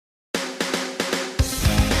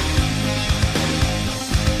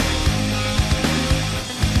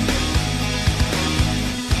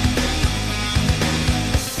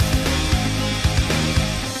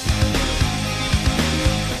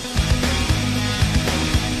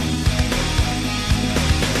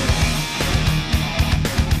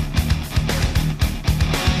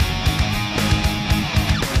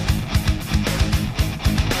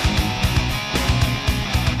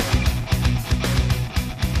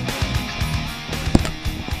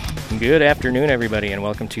Good afternoon, everybody, and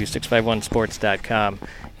welcome to 651sports.com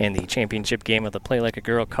and the championship game of the Play Like a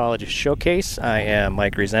Girl College Showcase. I am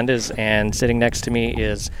Mike Resendez, and sitting next to me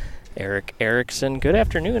is Eric Erickson. Good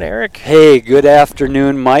afternoon, Eric. Hey, good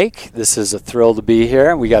afternoon, Mike. This is a thrill to be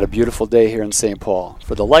here. We got a beautiful day here in St. Paul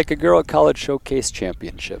for the Like a Girl College Showcase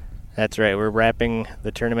Championship. That's right. We're wrapping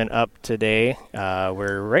the tournament up today.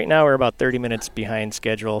 We're about 30 minutes behind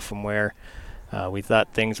schedule from where we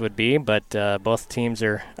thought things would be, but both teams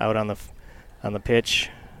are out on the pitch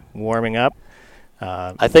warming up.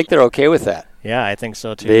 I think they're okay with that. Yeah, I think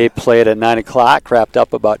so too. They played at 9 o'clock, wrapped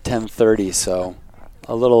up about 10:30, so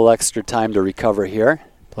a little extra time to recover here.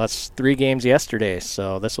 Plus 3 games yesterday,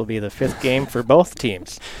 so this will be the 5th game for both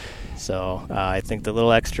teams. So I think the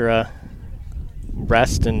little extra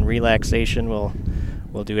rest and relaxation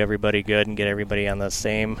will do everybody good and get everybody on the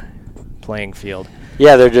same playing field.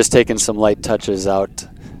 Yeah, they're just taking some light touches out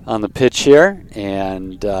on the pitch here,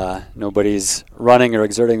 and nobody's running or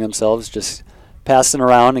exerting themselves, just passing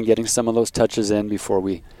around and getting some of those touches in before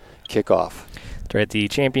we kick off. That's right. The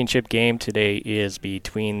championship game today is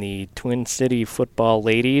between the Twin City Football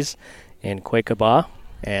Ladies and Quakaba,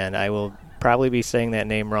 and I will probably be saying that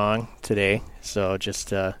name wrong today, so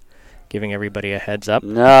just giving everybody a heads up.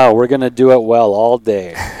 No, we're going to do it well all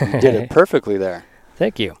day. You did it perfectly there.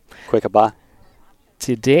 Thank you. Quakaba.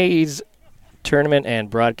 Today's tournament and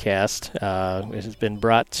broadcast has been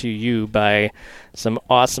brought to you by some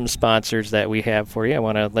awesome sponsors that we have for you. I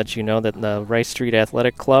want to let you know that the Rice Street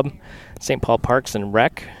Athletic Club, St. Paul Parks and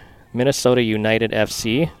Rec, Minnesota United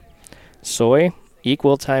FC, Soy,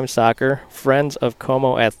 Equal Time Soccer, Friends of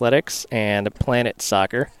Como Athletics, and Planet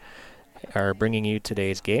Soccer are bringing you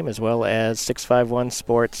today's game, as well as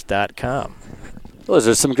 651sports.com. Those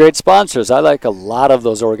are some great sponsors. I like a lot of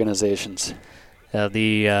those organizations.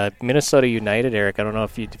 The Minnesota United, Eric, I don't know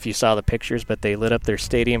if you saw the pictures, but they lit up their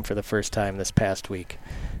stadium for the first time this past week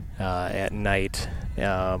at night.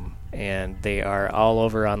 And they are all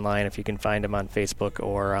over online if you can find them on Facebook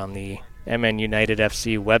or on the MN United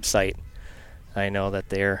FC website. I know that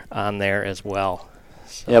they're on there as well.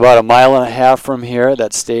 So. Yeah, about a mile and a half from here,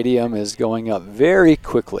 that stadium is going up very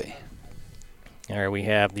quickly. All right, we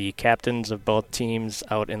have the captains of both teams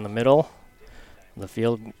out in the middle, the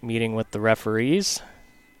field meeting with the referees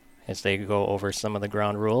as they go over some of the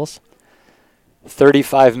ground rules.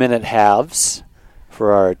 35-minute halves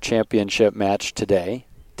for our championship match today,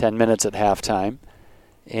 10 minutes at halftime.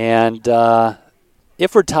 And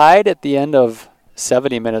if we're tied at the end of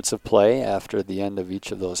 70 minutes of play after the end of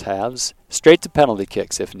each of those halves, straight to penalty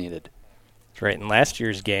kicks if needed. That's right, and last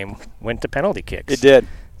year's game went to penalty kicks. It did.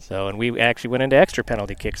 So, and we actually went into extra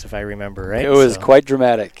penalty kicks, if I remember right. It was quite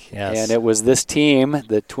dramatic. Yes. And it was this team,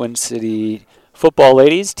 the Twin City Football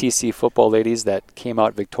Ladies, TC Football Ladies, that came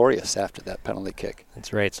out victorious after that penalty kick.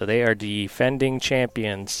 That's right. So they are defending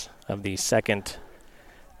champions of the second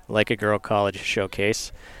Like a Girl College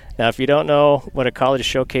Showcase. Now, if you don't know what a college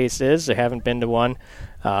showcase is, or haven't been to one,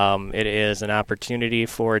 it is an opportunity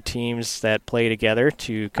for teams that play together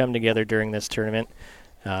to come together during this tournament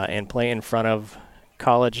and play in front of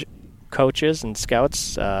college coaches and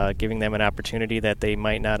scouts, giving them an opportunity that they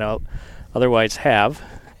might not otherwise have.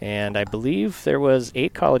 And I believe there was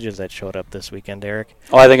 8 colleges that showed up this weekend, Eric.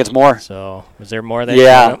 Oh, I think it's more. So was there more that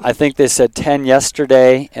Yeah, showed up? I think they said 10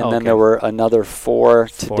 yesterday, and then there were another 4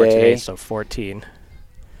 today. 4 today, so 14.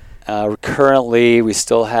 Currently, we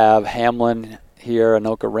still have Hamlin here,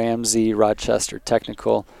 Anoka Ramsey, Rochester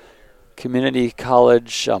Technical, Community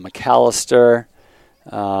College, McAllister,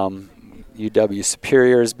 UW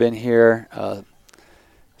Superior has been here,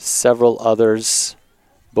 several others,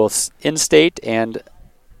 both in-state and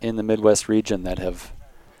in the Midwest region, that have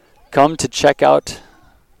come to check out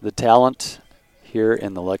the talent here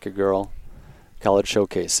in the Like a Girl College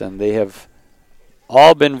Showcase. And they have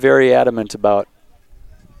all been very adamant about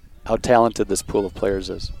how talented this pool of players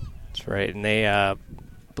is. That's right, and they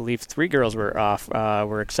believe 3 girls were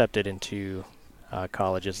accepted into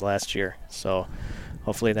colleges last year. So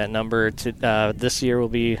hopefully that number this year will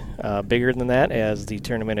be bigger than that as the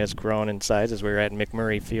tournament has grown in size, as we're at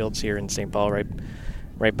McMurray Fields here in St. Paul,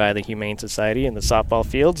 right by the Humane Society and the softball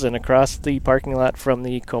fields and across the parking lot from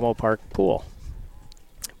the Como Park pool.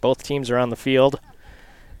 Both teams are on the field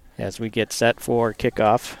as we get set for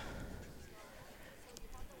kickoff.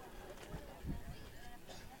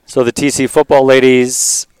 So the TC Football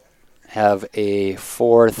Ladies have a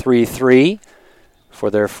 4-3-3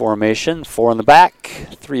 for their formation. 4 in the back,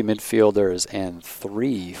 3 midfielders, and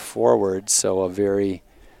 3 forwards. So a very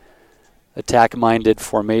attack-minded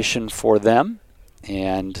formation for them.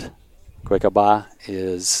 And Quakaba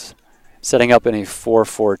is setting up in a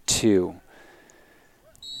 4-4-2.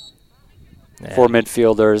 4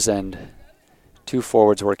 midfielders and 2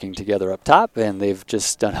 forwards working together up top, and they've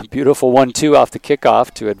just done a beautiful 1-2 off the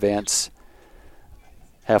kickoff to advance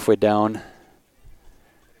halfway down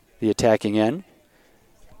the attacking end.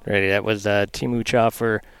 Ready, that was Timu Cha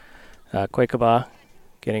for Quakaba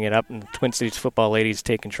getting it up, and the Twin Cities football ladies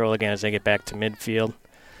take control again as they get back to midfield.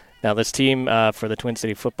 Now this team for the Twin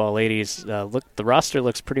City football ladies, the roster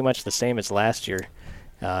looks pretty much the same as last year,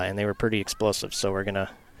 and they were pretty explosive, so we're going to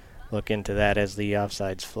look into that as the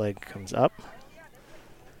offsides flag comes up.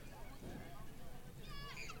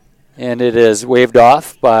 And it is waved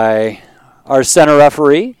off by our center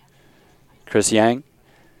referee, Chris Yang,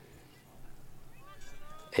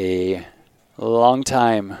 a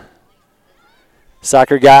long-time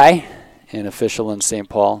soccer guy and official in St.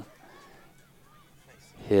 Paul.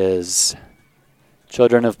 His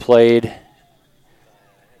children have played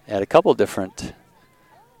at a couple different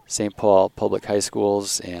St. Paul public high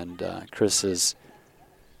schools, and Chris is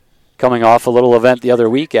coming off a little event the other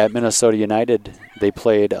week at Minnesota United. They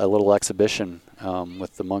played a little exhibition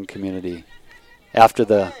with the Hmong community after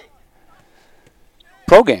the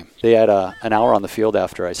pro game. They had an hour on the field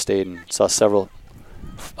after. I stayed and saw several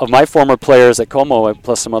of my former players at Como,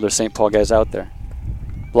 plus some other St. Paul guys out there.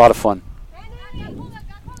 A lot of fun.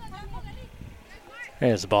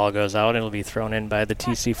 As the ball goes out, it'll be thrown in by the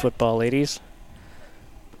TC football ladies.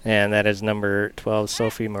 And that is number 12,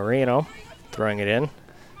 Sophie Moreno, throwing it in.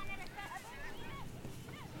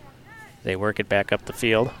 They work it back up the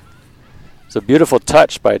field. It's a beautiful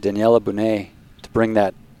touch by Daniela Bonet to bring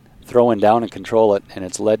that throw-in down and control it, and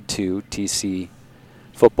it's led to TC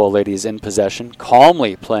football ladies in possession,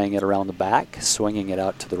 calmly playing it around the back, swinging it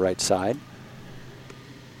out to the right side.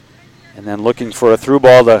 And then looking for a through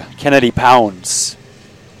ball to Kennedy Pounds.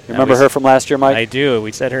 You remember her from last year, Mike? I do.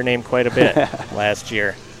 We said her name quite a bit last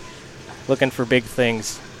year. Looking for big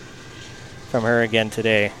things from her again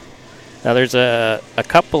today. Now there's a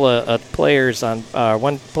couple of players on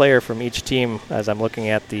one player from each team as I'm looking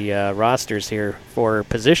at the rosters here. For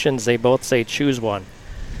positions, they both say choose one.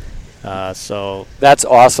 So that's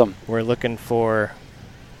awesome. We're looking for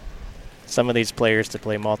some of these players to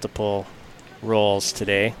play multiple roles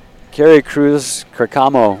today. Carrie Cruz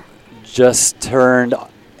Carcamo just turned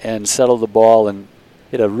and settled the ball and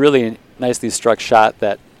hit a really nicely struck shot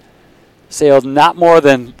that sailed not more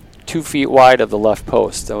than 2 feet wide of the left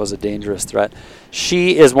post. That was a dangerous threat.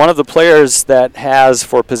 She is one of the players that has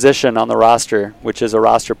for position on the roster, which is a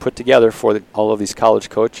roster put together for all of these college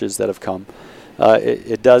coaches that have come.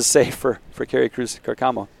 It does say for Carrie Cruz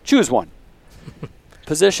Carcamo, choose one.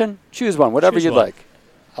 Position, choose one, whatever you'd like.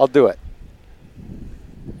 I'll do it.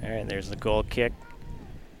 All right, there's the goal kick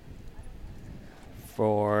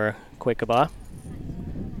for Quakaba.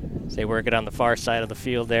 They work it on the far side of the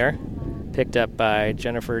field there. Picked up by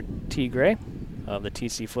Jennifer T. Gray of the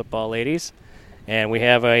TC football ladies. And we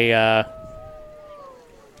have a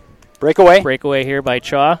breakaway here by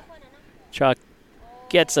Cha. Cha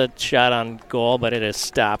gets a shot on goal, but it is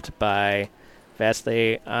stopped by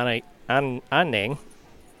Vaste Anning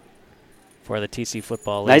for the TC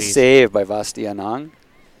football ladies. Nice save by Vasti Anang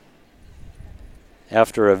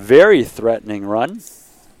after a very threatening run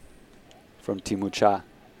from Timu Cha.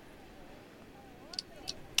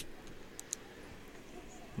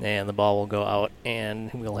 And the ball will go out,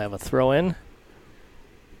 and we'll have a throw-in.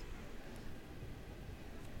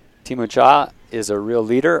 Timu Cha is a real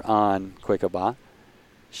leader on Quakaba.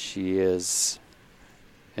 She is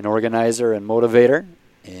an organizer and motivator,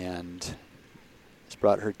 and has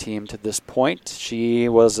brought her team to this point. She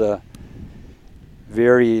was a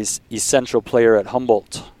very essential player at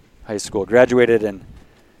Humboldt High School. Graduated in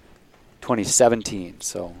 2017,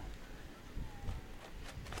 so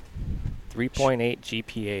 3.8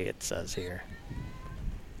 GPA, it says here.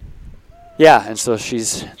 Yeah, and so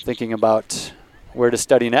she's thinking about where to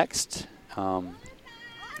study next. And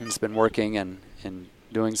has been working and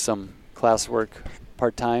doing some classwork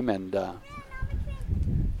part-time, and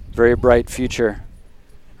very bright future.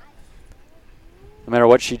 No matter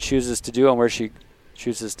what she chooses to do and where she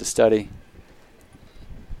chooses to study.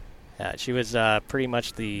 She was pretty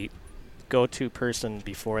much the go-to person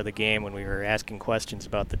before the game when we were asking questions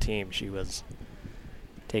about the team. She was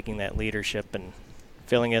taking that leadership and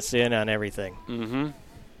filling us in on everything. Mm-hmm.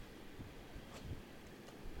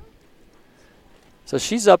 So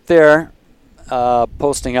she's up there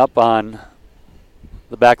posting up on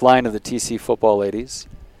the back line of the TC football ladies.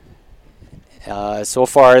 So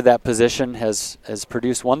far, that position has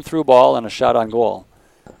produced one through ball and a shot on goal.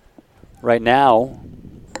 Right now,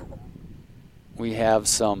 we have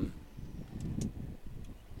some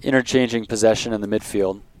interchanging possession in the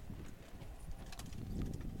midfield.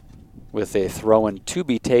 with a throw-in to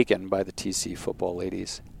be taken by the TC football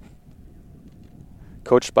ladies.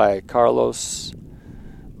 Coached by Carlos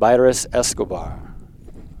Byres Escobar,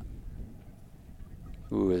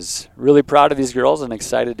 who is really proud of these girls and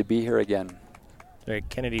excited to be here again. Right,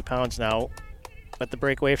 Kennedy Pounds now at the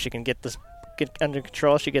breakaway. If she can get under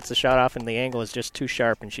control, she gets the shot off, and the angle is just too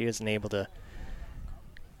sharp, and she isn't able to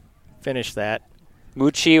finish that.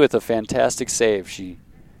 Mucci with a fantastic save. She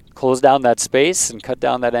closed down that space and cut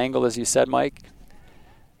down that angle, as you said, Mike.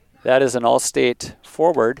 That is an all-state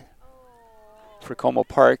forward for Como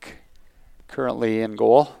Park, currently in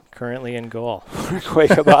goal. Currently in goal.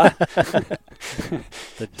 Quakeba.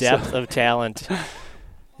 The depth of talent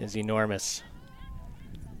is enormous.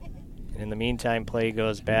 In the meantime, play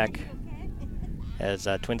goes back as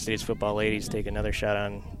Twin Cities football ladies take another shot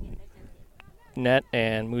on net,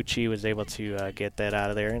 and Mucci was able to get that out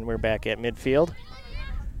of there, and we're back at midfield.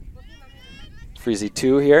 Freezy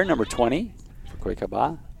 2 here, number 20 for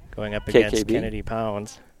Quakeba. Going up against KKB. Kennedy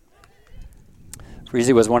Pounds.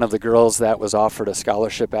 Freezy was one of the girls that was offered a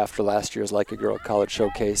scholarship after last year's Like a Girl College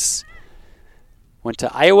Showcase. Went to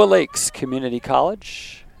Iowa Lakes Community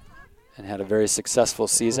College and had a very successful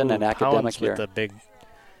season and academic Pounds year. with a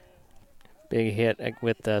big hit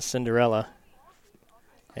with Cinderella.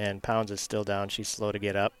 And Pounds is still down. She's slow to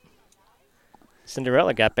get up.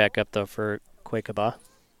 Cinderella got back up, though, for Quakeba.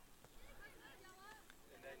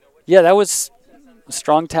 Yeah, that was a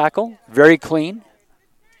strong tackle, very clean.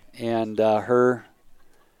 And her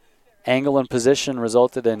angle and position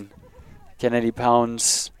resulted in Kennedy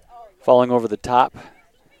Pounds falling over the top.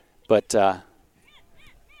 But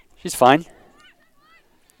she's fine.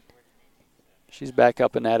 She's back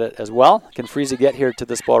up and at it as well. Can Freezy get here to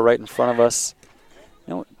this ball right in front of us?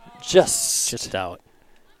 No, just out,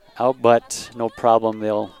 but no problem.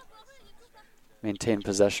 They'll maintain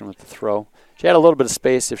possession with the throw. She had a little bit of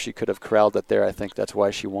space if she could have corralled it there. I think that's why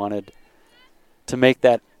she wanted to make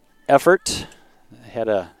that effort. Had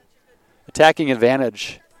a attacking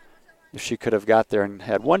advantage if she could have got there and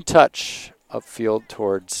had one touch upfield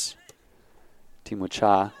towards Timu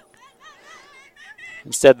Cha.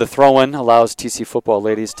 Instead, the throw-in allows TC football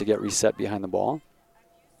ladies to get reset behind the ball.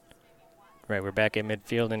 Right, we're back at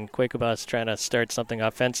midfield, and Quakeba is trying to start something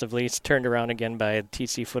offensively. It's turned around again by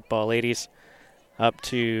TC football ladies. Up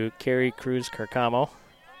to Carrie Cruz Carcamo.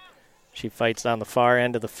 She fights on the far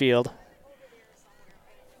end of the field.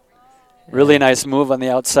 Really nice move on the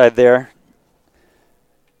outside there.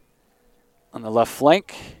 On the left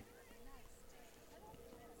flank.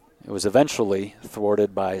 It was eventually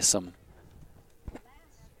thwarted by some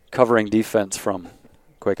covering defense from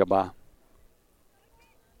Quakeba.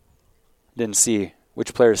 Didn't see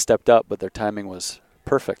which players stepped up, but their timing was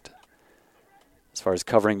perfect as far as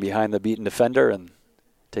covering behind the beaten defender and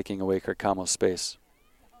taking away Carcamo's space.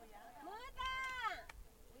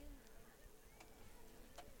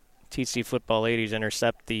 TC football ladies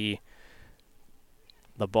intercept the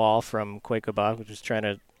ball from Quakeba, which is trying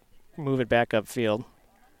to move it back upfield.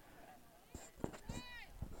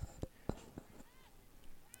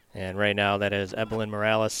 And right now that is Evelyn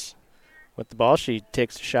Morales with the ball. She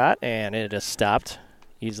takes a shot, and it is stopped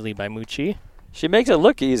easily by Mucci. She makes it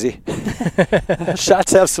look easy.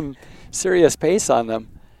 Shots have some serious pace on them.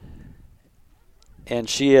 And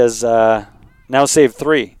she has now saved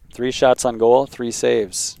 3. 3 shots on goal, 3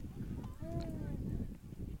 saves.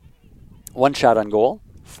 1 shot on goal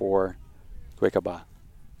for Quakeba.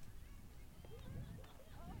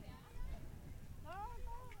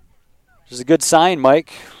 Which is a good sign,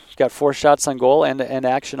 Mike. She's got 4 shots on goal, end-to-end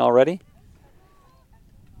action already.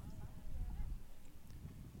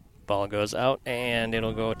 Ball goes out, and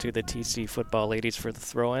it'll go to the TC football ladies for the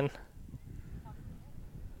throw-in.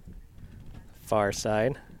 Far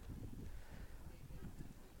side.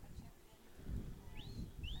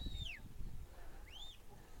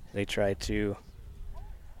 They try to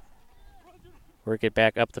work it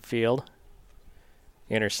back up the field.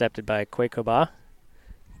 Intercepted by Quakeba.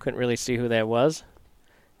 Couldn't really see who that was.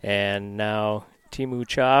 And now Timu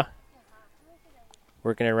Cha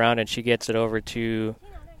working it around, and she gets it over to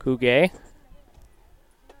Kuge.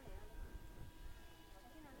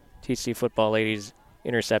 TC football ladies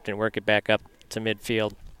intercept and work it back up to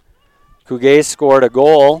midfield. Kuge scored a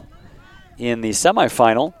goal in the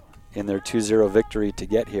semifinal in their 2-0 victory to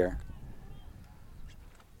get here.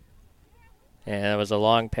 And it was a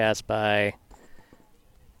long pass by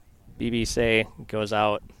BBC. Goes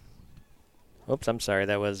out. Oops, I'm sorry.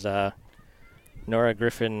 That was Nora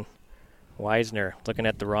Griffin Weisner looking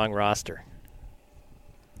at the wrong roster.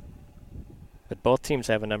 But both teams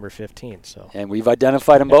have a number 15. So. And we've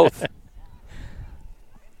identified them both.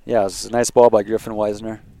 Yeah, it was a nice ball by Griffin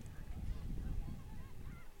Weisner.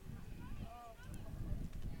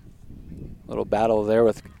 battle there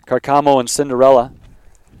with Carcamo and Cinderella.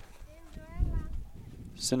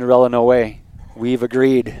 Cinderella, no way. We've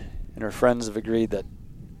agreed, and her friends have agreed that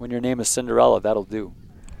when your name is Cinderella, that'll do.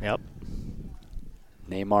 Yep.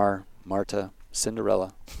 Neymar, Marta,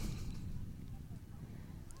 Cinderella.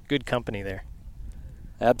 Good company there.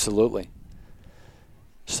 Absolutely.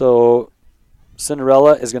 So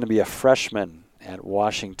Cinderella is going to be a freshman at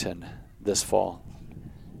Washington this fall.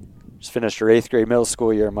 Just finished her 8th grade middle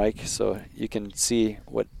school year, Mike, so you can see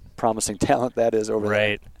what promising talent that is over there.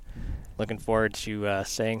 Right. Looking forward to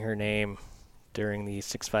saying her name during the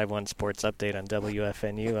 651 Sports Update on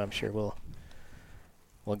WFNU. I'm sure we'll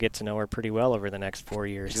get to know her pretty well over the next 4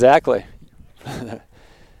 years. Exactly.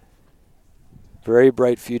 Very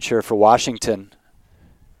bright future for Washington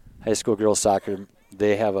high school girls soccer.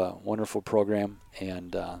 They have a wonderful program,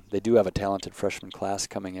 and they do have a talented freshman class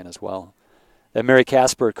coming in as well that Mary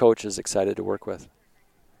Casper, coach, is excited to work with.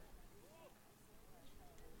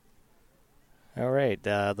 All right.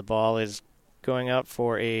 The ball is going out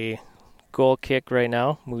for a goal kick right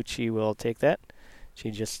now. Mucci will take that.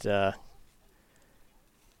 She just had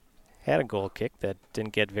a goal kick that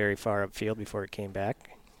didn't get very far upfield before it came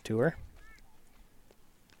back to her.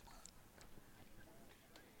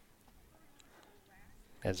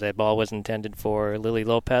 As that ball was intended for Lily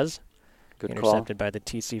Lopez. Good intercepted by the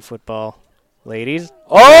TC football ladies.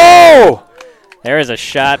 Oh! There is a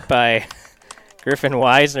shot by Griffin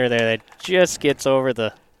Weisner there that just gets over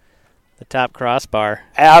the top crossbar.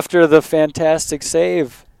 After the fantastic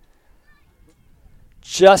save.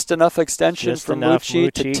 Just enough extension Just from enough.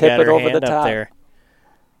 Mucci to Mucci tip got it her over the hand up top. there.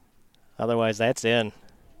 Otherwise, that's in.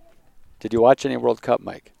 Did you watch any World Cup,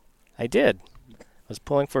 Mike? I did. I was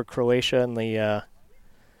pulling for Croatia in the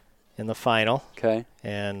final. Okay.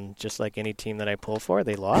 And just like any team that I pull for,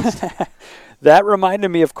 they lost. That reminded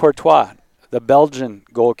me of Courtois, the Belgian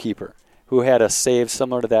goalkeeper, who had a save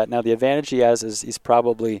similar to that. Now, the advantage he has is he's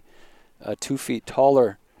probably 2 feet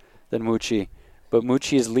taller than Mucci, but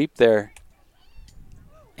Mucci's leap there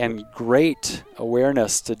and great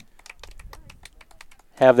awareness to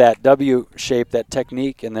have that W shape, that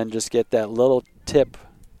technique, and then just get that little tip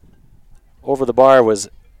over the bar was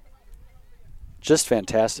just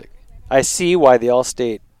fantastic. I see why the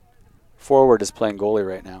All-State forward is playing goalie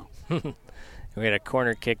right now. We had a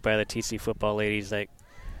corner kick by the TC football ladies that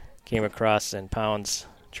came across, and Pounds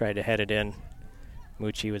tried to head it in.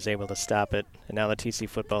 Mucci was able to stop it. And now the TC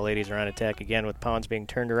football ladies are on attack again with Pounds being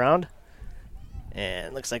turned around.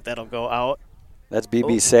 And looks like that'll go out. That's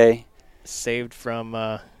BB Say. Saved from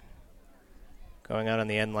going out on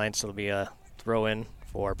the end line, so it'll be a throw-in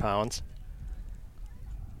for Pounds.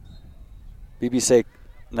 BB Say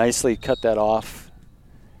nicely cut that off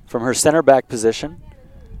from her center back position.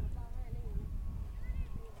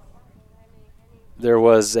 There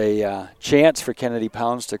was a chance for Kennedy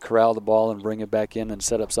Pounds to corral the ball and bring it back in and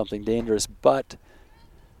set up something dangerous, but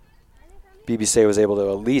BBC was able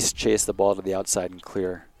to at least chase the ball to the outside and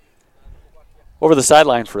clear over the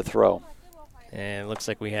sideline for a throw. And it looks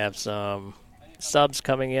like we have some subs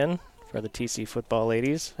coming in for the TC football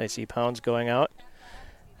ladies. I see Pounds going out.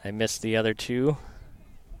 I missed the other two.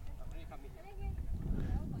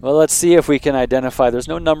 Well, let's see if we can identify. There's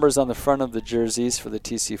no numbers on the front of the jerseys for the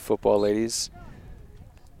TC football ladies.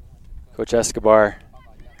 Coach Escobar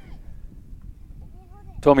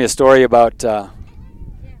told me a story about an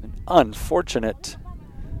unfortunate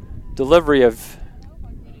delivery of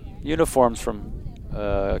uniforms from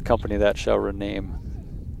a company that shall remain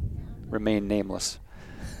nameless.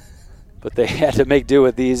 But they had to make do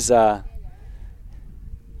with these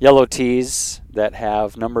yellow tees that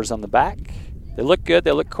have numbers on the back. They look good,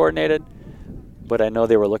 they look coordinated, but I know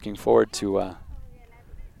they were looking forward to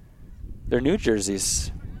their new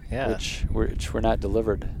jerseys, which were not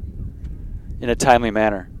delivered in a timely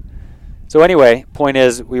manner. So anyway, point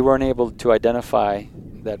is we weren't able to identify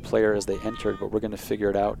that player as they entered, but we're going to figure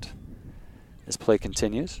it out as play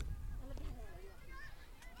continues.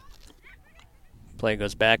 Play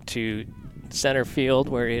goes back to center field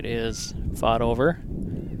where it is fought over.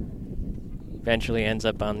 Eventually ends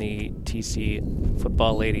up on the TC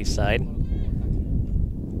football ladies side.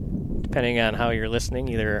 Depending on how you're listening,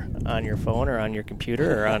 either on your phone or on your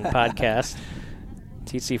computer or on podcast,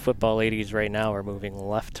 TC football ladies right now are moving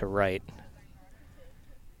left to right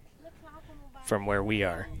from where we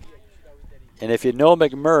are. And if you know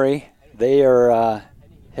McMurray, they are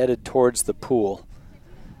headed towards the pool.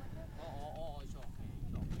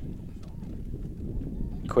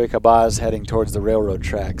 Quakabah heading towards the railroad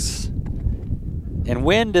tracks. And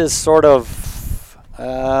wind is sort of,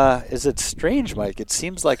 is it strange, Mike? It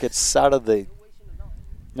seems like it's out of the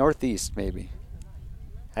northeast, maybe.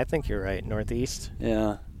 I think you're right. Northeast.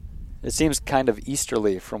 Yeah. It seems kind of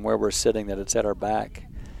easterly from where we're sitting that it's at our back.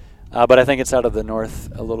 But I think it's out of the north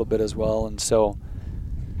a little bit as well. And so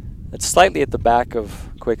it's slightly at the back of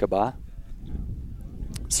Quakeba.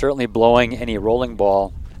 Certainly blowing any rolling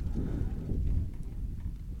ball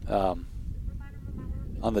on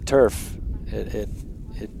the turf.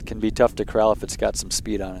 It can be tough to corral if it's got some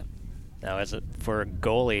speed on it. Now, is it for a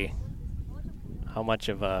goalie? How much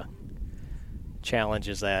of a challenge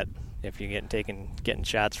is that if you're getting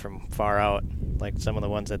shots from far out, like some of the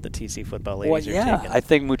ones that the TC football ladies are taking? I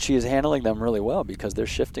think Mucci is handling them really well because they're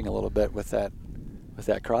shifting a little bit with that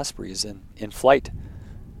cross breeze in flight.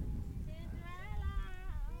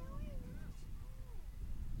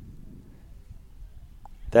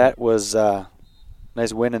 That was a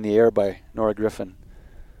nice win in the air by Nora Griffin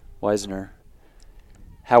Weisner.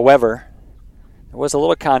 However, there was a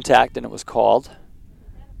little contact and it was called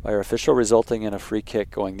by our official, resulting in a free kick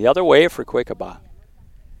going the other way for Quakeba.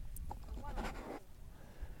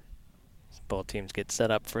 Both teams get set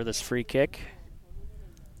up for this free kick.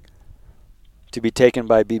 To be taken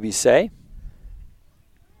by BBC.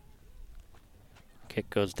 Kick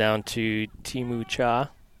goes down to Timu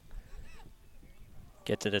Cha.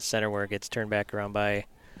 Gets it at center where it gets turned back around by,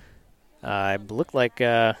 looked like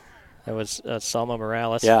that was Salma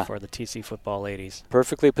Morales for the TC football ladies.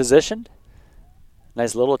 Perfectly positioned.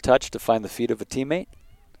 Nice little touch to find the feet of a teammate.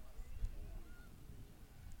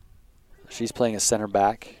 She's playing a center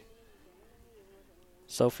back.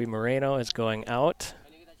 Sophie Moreno is going out.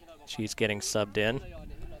 She's getting subbed in.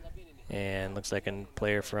 And looks like a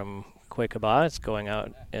player from Quakeba is going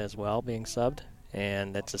out as well, being subbed.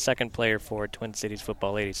 And that's the second player for Twin Cities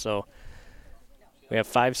football ladies. So we have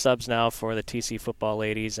 5 subs now for the TC football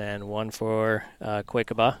ladies and 1 for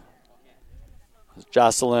Quakeba.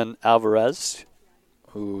 Jocelyn Alvarez,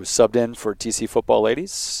 who subbed in for TC football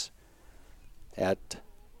ladies at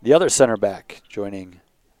the other center back, joining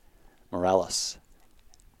Morales.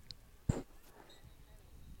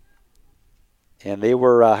 And they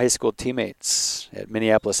were high school teammates at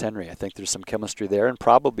Minneapolis Henry. I think there's some chemistry there, and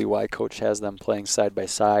probably why Coach has them playing side by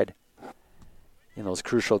side in those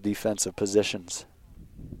crucial defensive positions.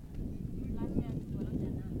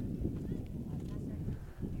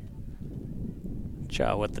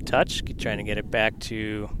 Chow with the touch, trying to get it back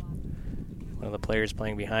to one of the players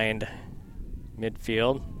playing behind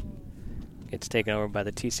midfield. Gets taken over by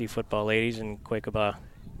the TC football ladies, and Quakeba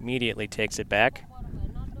immediately takes it back.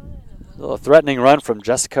 A little threatening run from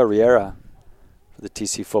Jessica Riera for the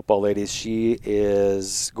TC football ladies. She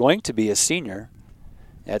is going to be a senior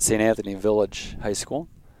at St. Anthony Village High School.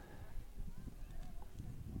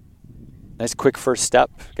 Nice quick first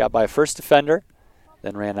step. Got by a first defender,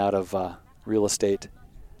 then ran out of real estate.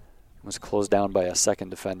 Was closed down by a second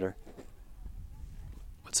defender.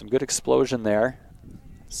 But some good explosion there.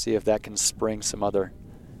 See if that can spring some other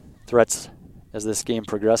threats as this game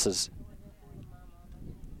progresses.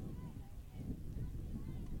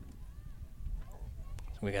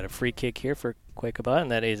 We got a free kick here for Quakeba,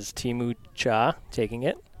 and that is Timu Cha taking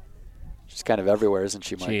it. She's kind of everywhere, isn't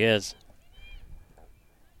she, Mike? She is.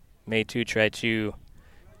 May 2 tried to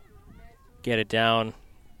get it down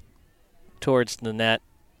towards the net.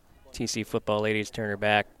 TC football ladies turn her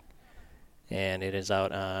back, and it is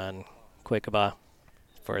out on Quakeba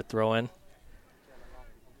for a throw-in.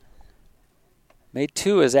 May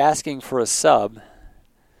 2 is asking for a sub.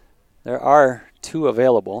 There are 2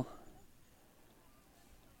 available.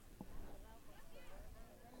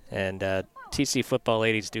 And TC football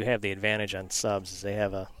ladies do have the advantage on subs as they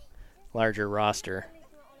have a larger roster.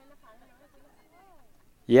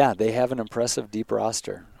 Yeah, they have an impressive deep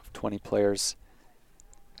roster of 20 players.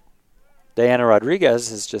 Diana Rodriguez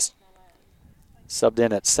has just subbed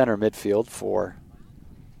in at center midfield for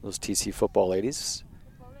those TC football ladies.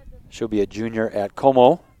 She'll be a junior at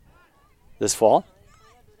Como this fall.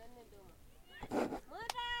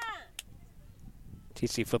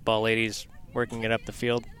 TC football ladies working it up the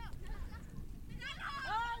field.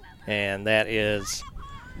 And that is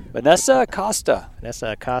Vanessa Acosta.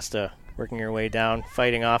 Vanessa Acosta working her way down,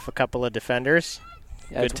 fighting off a couple of defenders.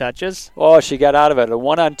 Yeah, good touches. Oh, she got out of it. A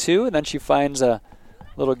 1-on-2, and then she finds a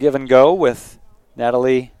little give and go with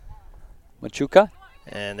Natalie Machuca.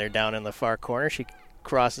 And they're down in the far corner. She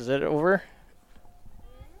crosses it over.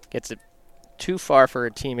 Gets it too far for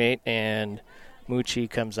her teammate, and Mucci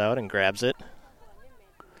comes out and grabs it.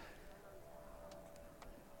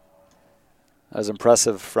 That was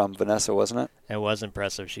impressive from Vanessa, wasn't it? It was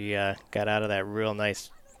impressive. She got out of that real nice.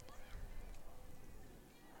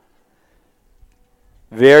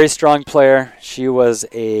 Very strong player. She was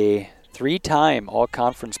a 3-time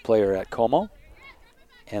all-conference player at Como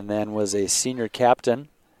and then was a senior captain,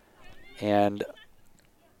 and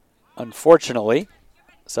unfortunately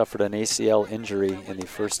suffered an ACL injury in the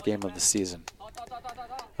first game of the season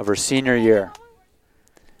of her senior year.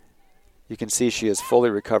 You can see she is fully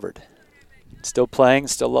recovered. Still playing,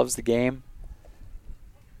 still loves the game.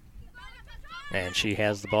 And she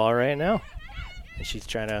has the ball right now. And she's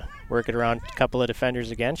trying to work it around a couple of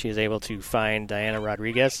defenders again. She is able to find Diana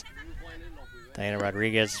Rodriguez. Diana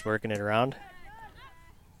Rodriguez is working it around.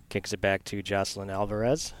 Kicks it back to Jocelyn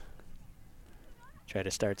Alvarez. Try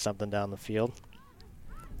to start something down the field.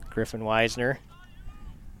 Griffin Weisner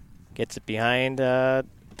gets it behind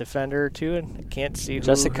defender or two, and I can't see who.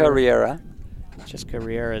 Jessica Riera. Jessica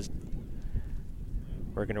Riera is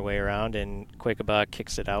working her way around, and Quakeba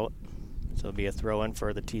kicks it out. So it'll be a throw-in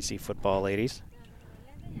for the TC football ladies.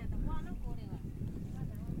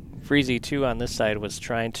 Freezy, too, on this side was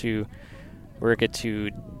trying to work it to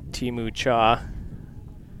Timu Cha,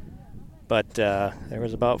 but there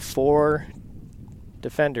was about 4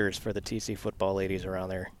 defenders for the TC football ladies around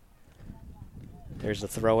there. There's the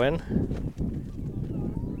throw-in.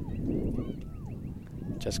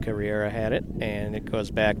 Jessica Riera had it, and it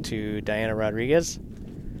goes back to Diana Rodriguez.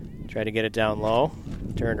 Tried to get it down low,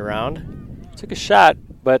 turned around. Took a shot,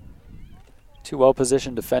 but 2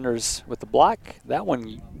 well-positioned defenders with the block.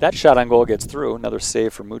 That shot on goal gets through. Another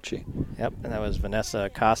save for Mucci. Yep, and that was Vanessa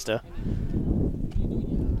Acosta.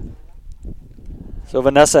 So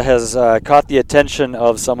Vanessa has caught the attention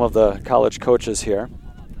of some of the college coaches here,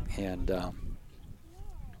 and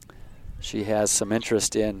she has some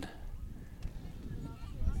interest in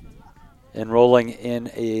enrolling in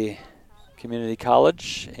a community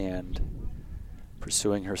college and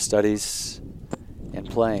pursuing her studies and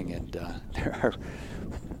playing. And there are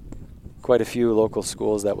quite a few local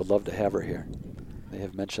schools that would love to have her here. They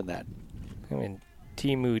have mentioned that. I mean,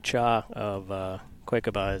 Timu Cha of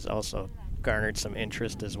Quakeba has also garnered some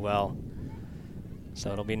interest as well.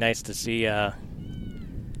 So it'll be nice to see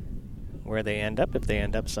where they end up, if they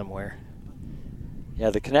end up somewhere.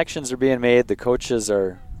 Yeah, the connections are being made. The coaches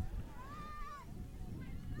are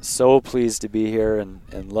so pleased to be here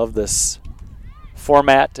and love this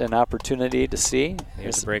format and opportunity to see.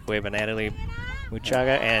 Here's the breakaway by Natalie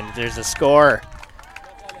Muchaga, and there's a score.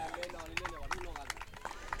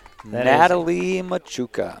 Natalie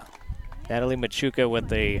Machuca. Natalie Machuca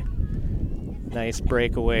with a nice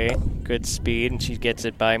breakaway, good speed, and she gets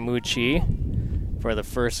it by Mucci for the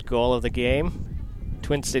first goal of the game.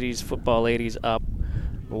 Twin Cities football ladies up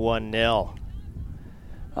 1-0.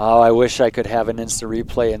 Oh, I wish I could have an instant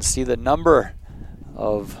replay and see the number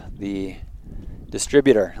of the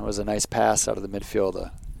distributor. It was a nice pass out of the midfield.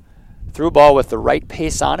 A through ball with the right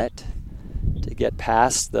pace on it to get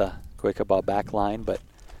past the Quakeba back line, but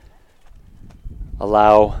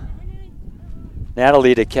allow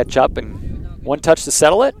Natalie to catch up, and one touch to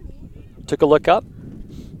settle it. Took a look up.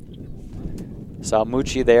 Saw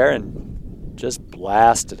Mucci there and just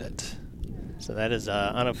blasted it. So that is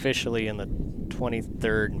unofficially in the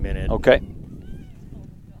 23rd minute. Okay.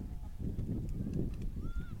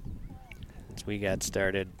 So we got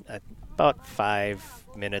started at about 5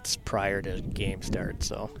 minutes prior to game start.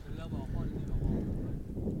 So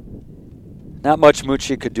not much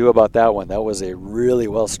Mucci could do about that one. That was a really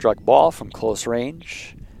well-struck ball from close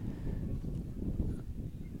range.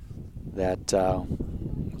 That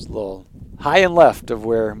was a little high and left of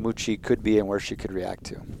where Mucci could be and where she could react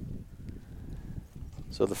to.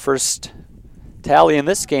 So the first tally in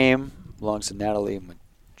this game belongs to Natalie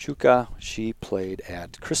Machuca. She played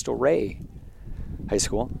at Crystal Ray High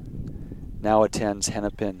School. Now attends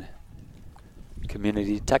Hennepin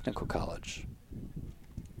Community Technical College.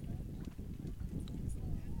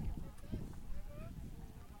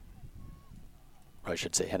 Or I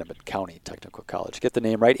should say Hennepin County Technical College. Get the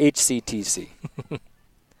name right, HCTC.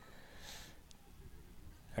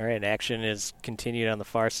 All right, action is continued on the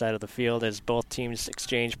far side of the field as both teams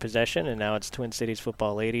exchange possession, and now it's Twin Cities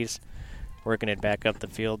football ladies working it back up the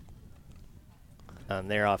field on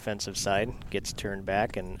their offensive side. Gets turned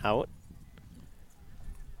back and out.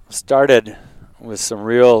 Started with some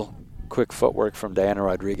real quick footwork from Diana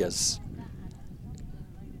Rodriguez.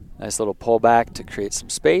 Nice little pullback to create some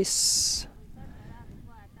space.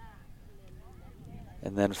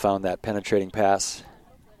 And then found that penetrating pass.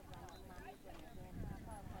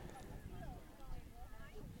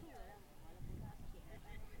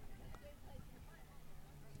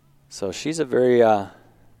 So she's a very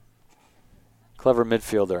clever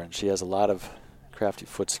midfielder, and she has a lot of crafty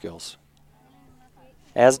foot skills.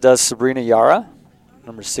 As does Sabrina Yara,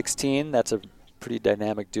 number 16. That's a pretty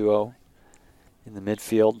dynamic duo in the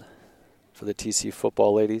midfield for the TC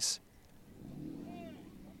football ladies.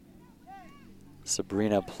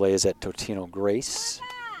 Sabrina plays at Totino Grace.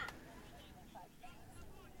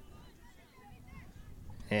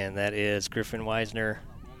 And that is Griffin Weisner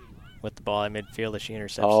with the ball at midfield as she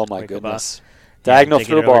intercepts. Oh, my Kuikaba. goodness. Diagonal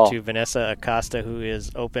through ball. ball. To Vanessa Acosta, who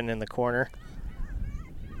is open in the corner.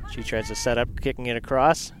 She tries to set up, kicking it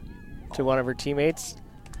across to one of her teammates.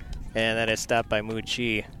 And that is stopped by Mu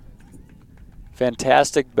Chi.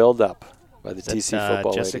 Fantastic build-up by the TC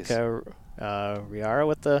football Jessica Riara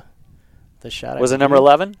with the shot. Was it number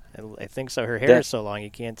 11? I think so. Her hair is so long you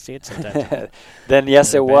can't see it sometimes. Then,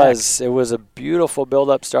 yes, it was. It was a beautiful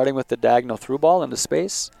build-up starting with the diagonal through ball into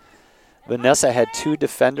space. Vanessa had 2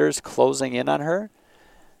 defenders closing in on her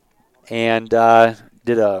and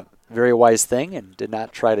did a very wise thing and did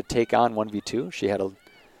not try to take on 1v2. She had a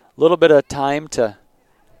little bit of time to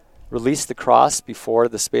release the cross before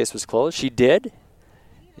the space was closed. She did.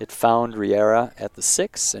 It found Riera at the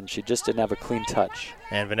 6, and she just didn't have a clean touch.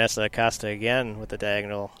 And Vanessa Acosta again with the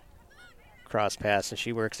diagonal cross pass as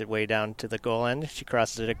she works it way down to the goal end. She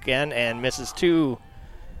crosses it again and misses 2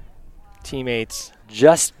 teammates.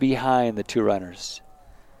 Just behind the 2 runners.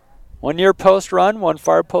 1 near post run, 1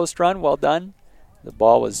 far post run. Well done. The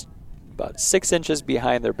ball was about 6 inches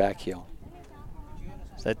behind their back heel.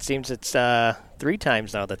 So it seems it's 3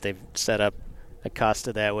 times now that they've set up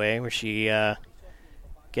Acosta that way, where she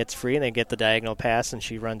gets free and they get the diagonal pass and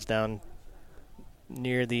she runs down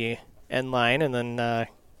near the end line and then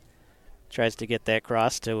tries to get that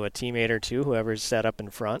cross to a teammate or 2, whoever's set up in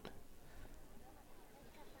front.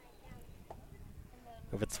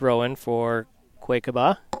 We have a throw in for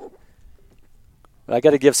Quakeba. I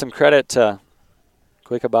got to give some credit to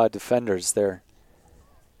Quakeba defenders. They're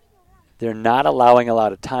not allowing a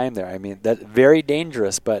lot of time there. I mean, that's very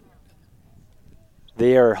dangerous, but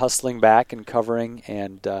they are hustling back and covering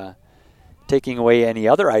and taking away any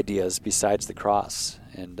other ideas besides the cross.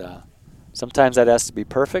 And sometimes that has to be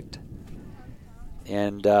perfect.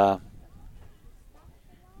 And the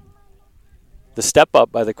step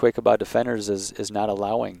up by the Quakeba defenders is not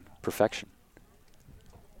allowing perfection.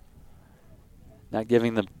 Not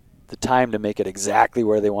giving them the time to make it exactly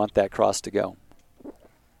where they want that cross to go.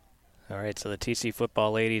 All right, so the TC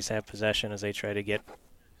football ladies have possession as they try to get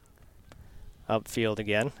upfield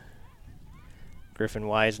again. Griffin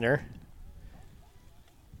Weisner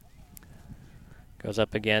goes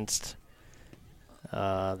up against,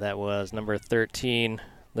 that was number 13,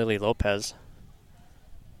 Lily Lopez.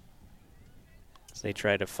 So they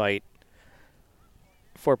try to fight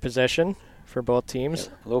for possession for both teams.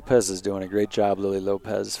 Yeah, Lopez is doing a great job, Lily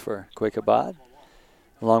Lopez, for Quakeba,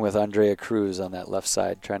 along with Andrea Cruz on that left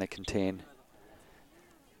side, trying to contain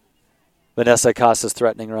Vanessa Acosta's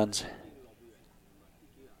threatening runs.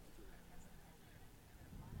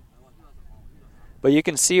 But you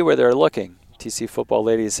can see where they're looking. TC football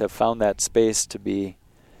ladies have found that space to be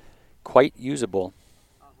quite usable.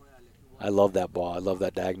 I love that ball. I love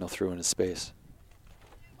that diagonal through into space.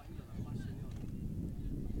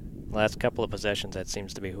 Last couple of possessions, that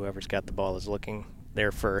seems to be whoever's got the ball is looking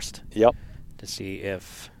there first. Yep. To see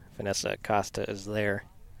if Vanessa Acosta is there.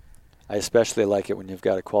 I especially like it when you've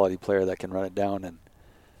got a quality player that can run it down and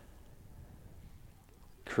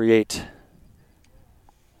create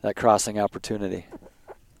that crossing opportunity.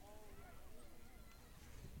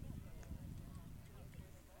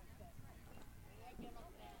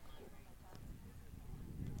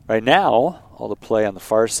 Right now, all the play on the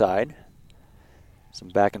far side. Some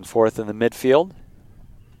back and forth in the midfield.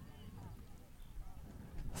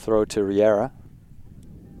 Throw to Riera.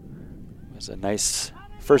 It was a nice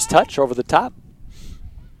first touch over the top.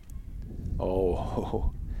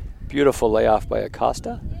 Oh, beautiful layoff by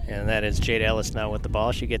Acosta. And that is Jade Ellis now with the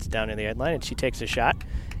ball. She gets down to the end line and she takes a shot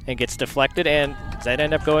and gets deflected. And does that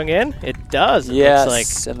end up going in? It does. It yes,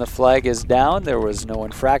 looks like. And the flag is down. There was no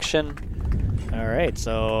infraction. All right,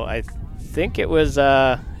 so I think it was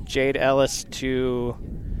Jade Ellis to.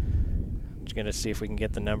 I'm just going to see if we can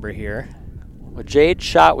get the number here. Well, Jade's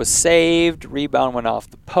shot was saved. Rebound went off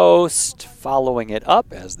the post. Following it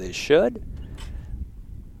up, as they should,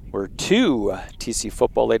 were 2 TC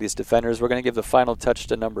football ladies defenders. We're going to give the final touch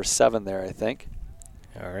to number 7 there, I think.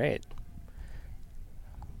 All right.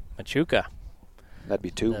 Machuca. That'd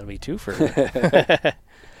be 2. That'll be 2 for her.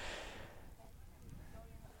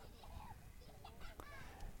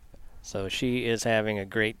 So she is having a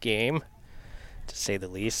great game, to say the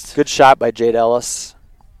least. Good shot by Jade Ellis.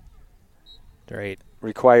 Great.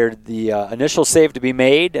 Required the initial save to be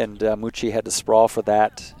made, and Mucci had to sprawl for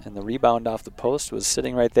that. And the rebound off the post was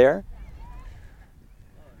sitting right there.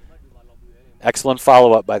 Excellent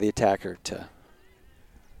follow-up by the attacker to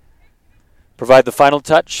provide the final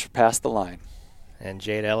touch past the line. And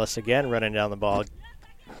Jade Ellis again running down the ball.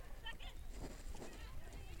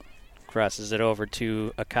 Crosses it over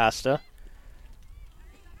to Acosta.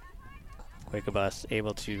 Quakeba's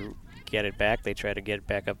able to get it back. They try to get it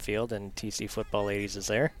back upfield, and TC Football Ladies is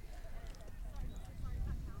there.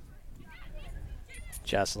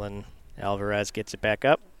 Jocelyn Alvarez gets it back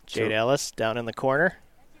up. Jade Ellis down in the corner.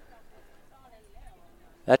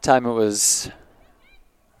 That time it was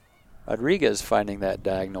Rodriguez finding that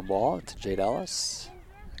diagonal ball to Jade Ellis.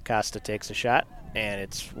 Acosta takes a shot, and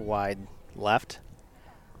it's wide left.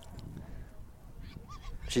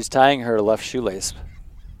 She's tying her left shoelace.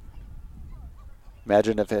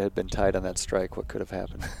 Imagine if it had been tied on that strike, what could have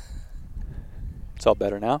happened. It's all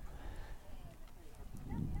better now.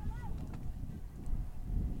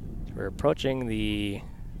 We're approaching the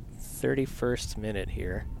 31st minute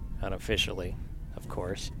here, unofficially, of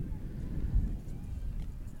course.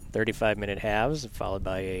 35-minute halves, followed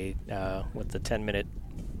by with the 10-minute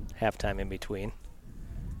halftime in between.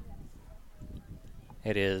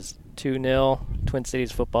 It is 2-0 Twin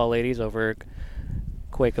Cities Football Ladies over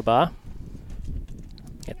Quakeba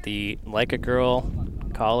at the Like a Girl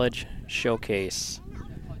College Showcase.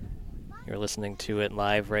 You're listening to it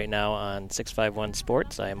live right now on 651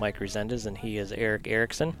 Sports. I am Mike Resendez, and he is Eric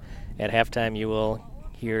Erickson. At halftime, you will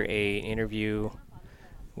hear an interview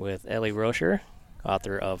with Ellie Rocher,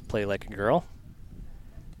 author of Play Like a Girl.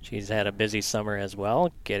 She's had a busy summer as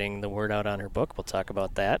well, getting the word out on her book. We'll talk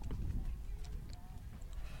about that.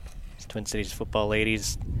 Twin Cities Football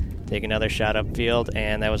Ladies take another shot upfield,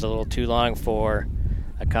 and that was a little too long for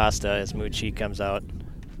Acosta as Mucci comes out.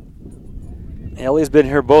 Ellie's been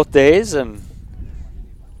here both days and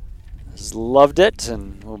has loved it,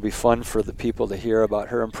 and will be fun for the people to hear about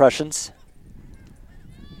her impressions.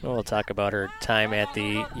 We'll talk about her time at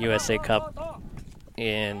the USA Cup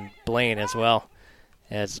in Blaine as well,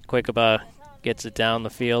 as Quakeba gets it down the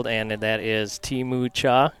field, and that is Timu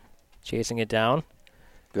Cha chasing it down.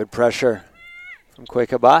 Good pressure from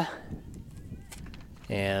Quakeba.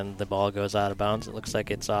 And the ball goes out of bounds. It looks like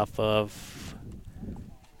it's off of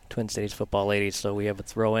Twin Cities Football Ladies, so we have a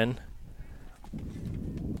throw in.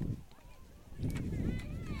 And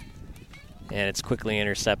it's quickly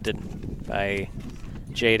intercepted by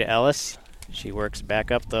Jade Ellis. She works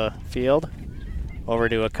back up the field over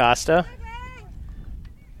to Acosta.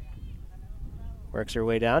 Works her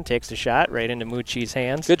way down, takes the shot right into Mucci's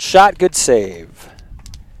hands. Good shot, good save.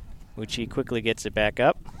 Mucci quickly gets it back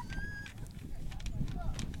up.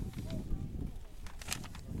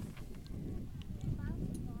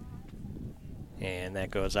 And that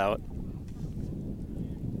goes out.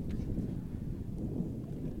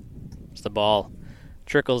 As the ball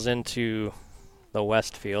trickles into the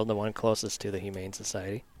west field, the one closest to the Humane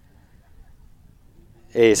Society.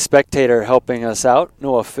 A spectator helping us out.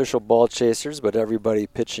 No official ball chasers, but everybody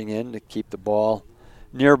pitching in to keep the ball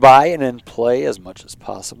nearby and in play as much as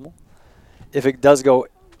possible. If it does go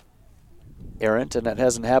errant, and that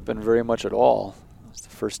hasn't happened very much at all, it's the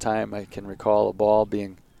first time I can recall a ball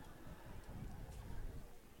being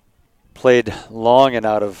played long and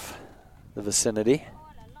out of the vicinity.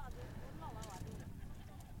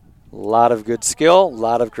 A lot of good skill, a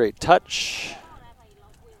lot of great touch,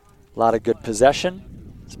 a lot of good possession.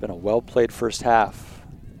 It's been a well-played first half.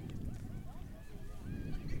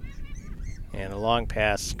 And a long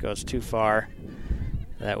pass goes too far.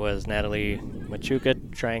 That was Natalie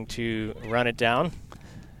Machuca trying to run it down.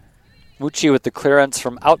 Mucci with the clearance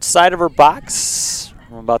from outside of her box,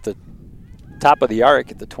 from about the top of the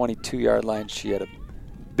arc at the 22-yard line. She had a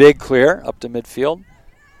big clear up to midfield.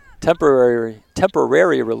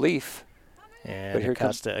 Temporary relief. And but here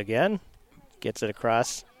Acosta again gets it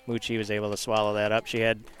across. Mucci was able to swallow that up. She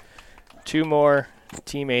had two more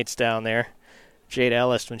teammates down there. Jade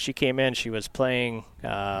Ellis, when she came in, she was playing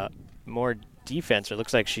more defense. It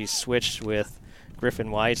looks like she switched with Griffin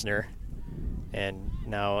Weisner, and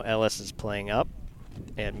now Ellis is playing up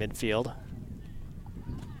at midfield.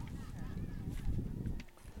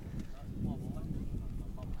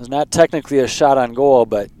 It was not technically a shot on goal,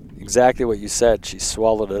 but exactly what you said. She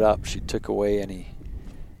swallowed it up. She took away any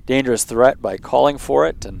dangerous threat by calling for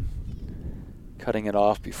it and cutting it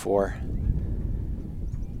off before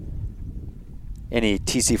any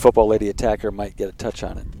TC Football Lady attacker might get a touch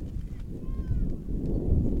on it.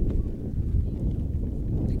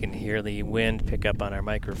 You can hear the wind pick up on our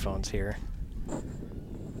microphones here.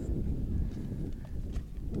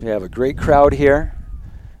 We have a great crowd here.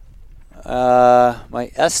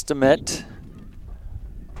 My estimate,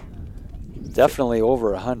 definitely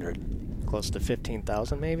over 100. Close to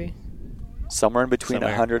 15,000 maybe? Somewhere in between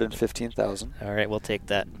Somewhere. 100 and 15,000. All right, we'll take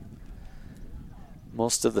that.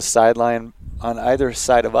 Most of the sideline on either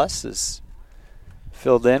side of us is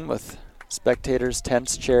filled in with spectators,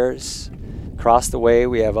 tents, chairs. Across the way,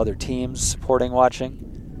 we have other teams supporting, watching.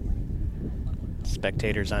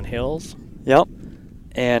 Spectators on hills. Yep.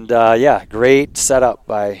 And, great setup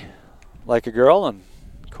by Like a Girl and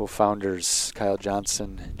co-founders Kyle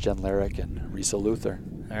Johnson, Jen Larrick, and Risa Luther.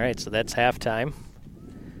 All right, so that's halftime.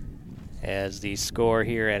 As the score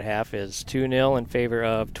here at half is 2-0 in favor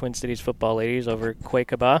of Twin Cities Football Ladies over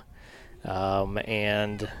Quakeba.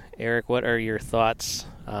 And Eric, what are your thoughts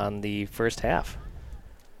on the first half?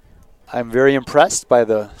 I'm very impressed by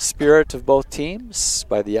the spirit of both teams,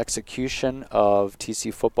 by the execution of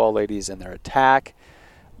TC Football Ladies in their attack,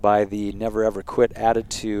 by the never-ever-quit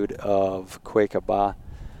attitude of Quakeba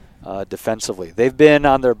defensively. They've been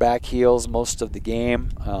on their back heels most of the game.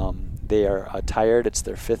 They are tired. It's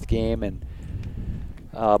their 5th game in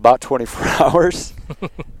about 24 hours.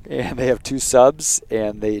 And they have 2 subs,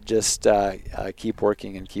 and they just keep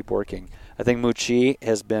working and keep working. I think Muchi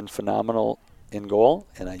has been phenomenal in goal,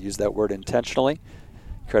 and I use that word intentionally.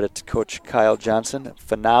 Credit to Coach Kyle Johnson.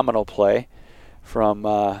 Phenomenal play from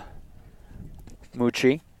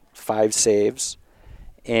Muchi. 5 saves.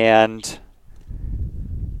 And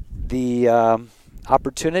the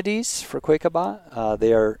opportunities for Quakeba,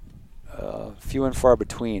 they are few and far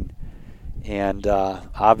between. And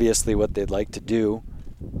obviously what they'd like to do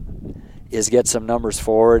is get some numbers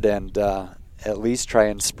forward and at least try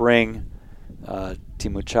and spring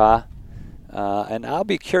Timucha. And I'll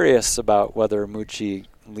be curious about whether Muchi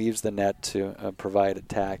leaves the net to provide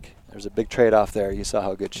attack. There's a big trade-off there. You saw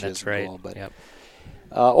how good she is in goal. But yep.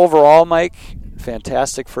 Overall, Mike,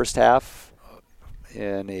 fantastic first half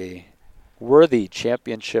in a worthy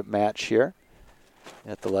championship match here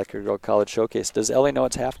at the Like a Girl College Showcase. Does Ellie know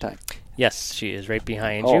it's halftime? Yes, she is right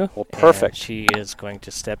behind you. Well, perfect. And she is going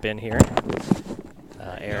to step in here.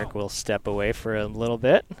 Eric will step away for a little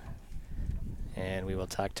bit, and we will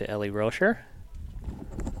talk to Ellie Rocher.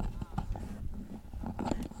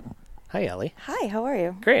 Hi, Ellie. Hi, how are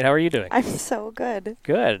you? Great. How are you doing? I'm so good.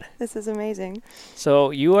 Good. This is amazing.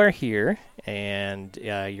 So you are here, and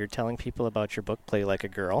you're telling people about your book, Play Like a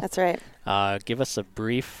Girl. That's right. Give us a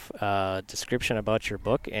brief description about your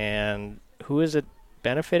book, and who is it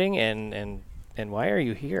benefiting, and why are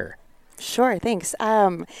you here? Sure, thanks.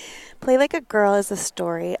 Play Like a Girl is the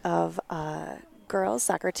story of a girls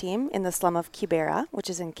soccer team in the slum of Kibera, which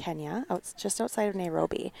is in Kenya, just outside of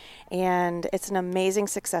Nairobi. And it's an amazing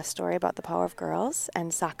success story about the power of girls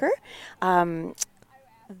and soccer.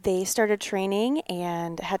 They started training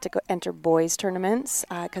and had to go enter boys tournaments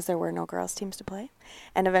because there were no girls teams to play.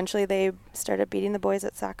 And eventually they started beating the boys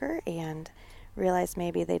at soccer and realized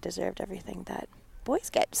maybe they deserved everything that boys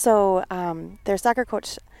get. So their soccer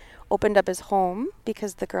coach opened up his home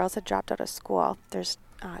because the girls had dropped out of school. There's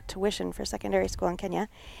tuition for secondary school in Kenya.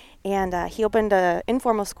 And he opened an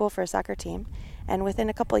informal school for a soccer team. And within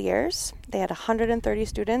a couple years, they had 130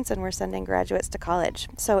 students and were sending graduates to college.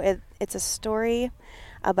 So it's a story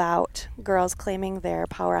about girls claiming their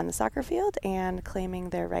power on the soccer field and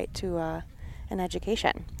claiming their right to an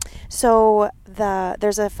education. So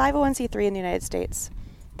there's a 501c3 in the United States,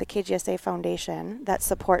 the KGSA Foundation, that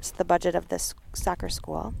supports the budget of this soccer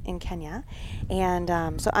school in Kenya. And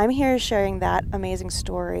so I'm here sharing that amazing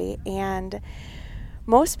story. And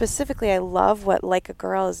most specifically, I love what Like a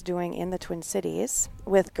Girl is doing in the Twin Cities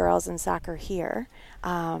with girls in soccer here.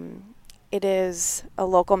 It is a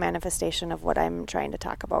local manifestation of what I'm trying to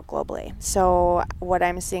talk about globally. So what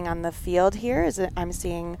I'm seeing on the field here is that I'm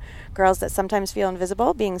seeing girls that sometimes feel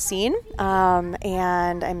invisible being seen,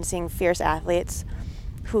 and I'm seeing fierce athletes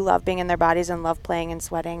who love being in their bodies and love playing and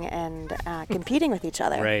sweating and competing with each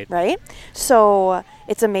other. Right? So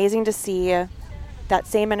it's amazing to see that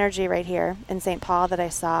same energy right here in St. Paul that I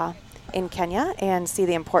saw in Kenya, and see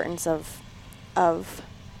the importance of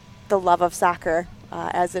the love of soccer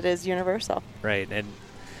as it is universal. Right. And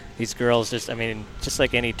these girls just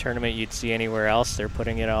like any tournament you'd see anywhere else, they're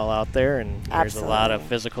putting it all out there, and there's a lot of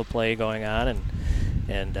physical play going on,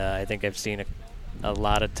 and I think I've seen a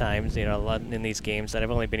lot of times, a lot in these games that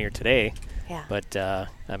I've only been here today. Yeah. But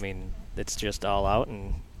it's just all out,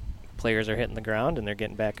 and players are hitting the ground, and they're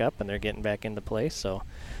getting back up, and they're getting back into play. So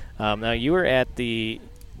now you were at the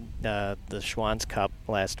Schwann's Cup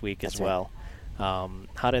last week as well.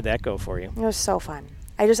 How did that go for you? It was so fun.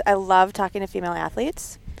 I love talking to female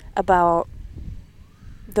athletes about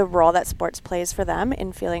the role that sports plays for them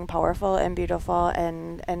in feeling powerful and beautiful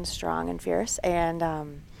and strong and fierce.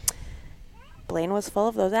 And Blaine was full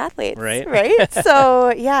of those athletes. Right?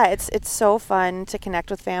 So, yeah, it's so fun to connect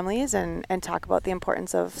with families and talk about the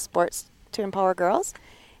importance of sports to empower girls.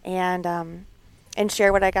 And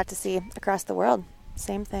share what I got to see across the world.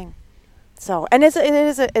 Same thing. So, and it's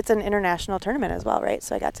an international tournament as well, right?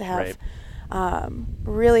 So I got to have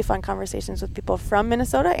really fun conversations with people from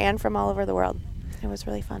Minnesota and from all over the world. It was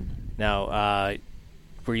really fun. Now,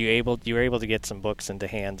 were you able to get some books into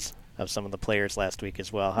hands of some of the players last week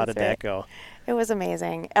as well? How did that go? It was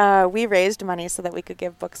amazing. We raised money so that we could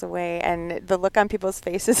give books away, and the look on people's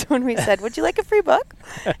faces when we said, "Would you like a free book?"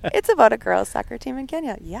 It's about a girls' soccer team in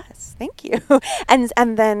Kenya. Yes, thank you.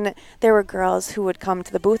 And then there were girls who would come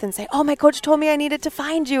to the booth and say, "Oh, my coach told me I needed to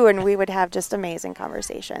find you," and we would have just amazing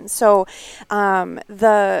conversations. So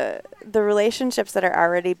the relationships that are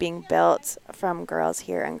already being built from girls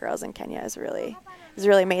here and girls in Kenya is really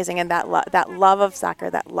amazing, and that love of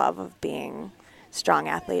soccer, that love of being strong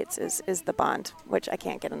athletes is the bond, which I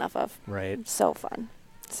can't get enough of. Right. So fun.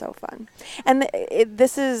 And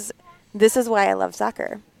this is why I love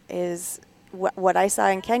soccer. Is what I saw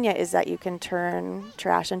in Kenya is that you can turn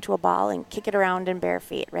trash into a ball and kick it around in bare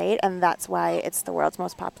feet, right? And that's why it's the world's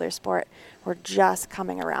most popular sport. We're just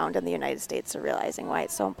coming around in the United States to realizing why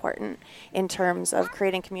it's so important in terms of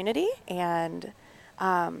creating community and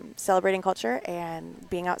celebrating culture and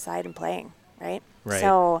being outside and playing, right? Right.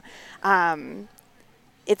 So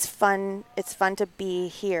it's fun to be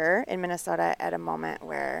here in Minnesota at a moment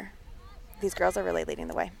where these girls are really leading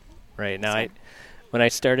the way. Right. Now, when I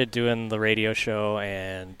started doing the radio show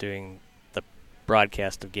and doing the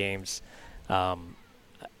broadcast of games,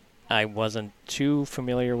 I wasn't too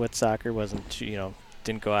familiar with soccer,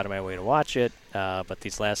 didn't go out of my way to watch it, but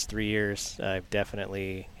these last 3 years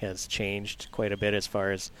definitely has changed quite a bit as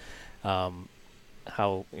far as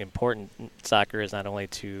how important soccer is not only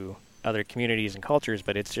to other communities and cultures,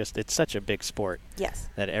 but it's such a big sport. Yes.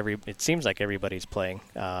 That it seems like everybody's playing.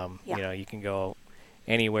 You can go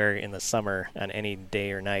anywhere in the summer on any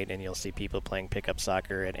day or night and you'll see people playing pickup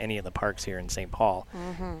soccer at any of the parks here in St. Paul.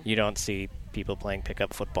 Mm-hmm. You don't see people playing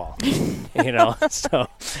pickup football. So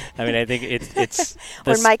I mean, I think it's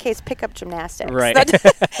or in my case, pickup gymnastics. Right.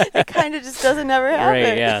 It kind of just doesn't ever happen.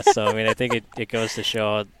 Right, yeah. So I mean, I think it goes to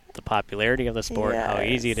show the popularity of the sport, yes. how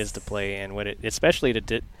easy it is to play, and especially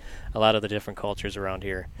to a lot of the different cultures around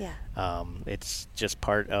here. Yeah. It's just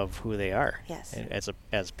part of who they are. Yes.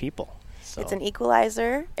 As people. So. It's an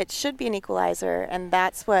equalizer. It should be an equalizer, and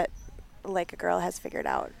that's what Like a Girl has figured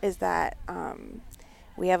out, is that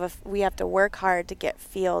we have to work hard to get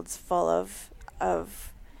fields full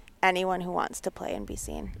of anyone who wants to play and be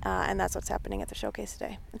seen, and that's what's happening at the showcase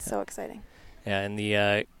today. It's so exciting. Yeah, and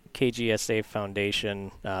the KGSA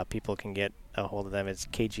Foundation, people can get a hold of them. It's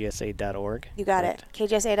kgsa.org. You got it.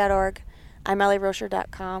 kgsa.org. I'm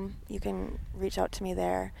EllieRocher.com. You can reach out to me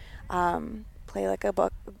there. Play Like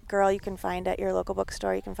a Girl, you can find at your local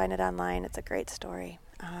bookstore. You can find it online. It's a great story.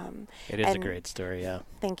 It is a great story, yeah.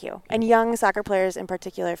 Thank you. And young soccer players, in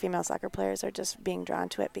particular, female soccer players, are just being drawn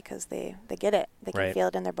to it because they get it. They can feel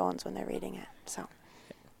it in their bones when they're reading it. So.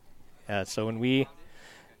 Yeah. So when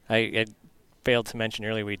I failed to mention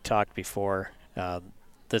earlier, we talked before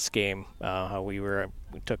this game how we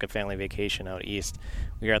took a family vacation out east.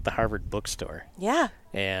 We were at the Harvard bookstore. Yeah.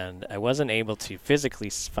 And I wasn't able to physically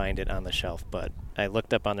find it on the shelf, but I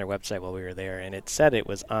looked up on their website while we were there, and it said it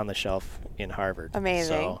was on the shelf in Harvard.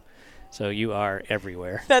 Amazing. So you are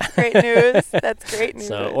everywhere. That's great news. That's great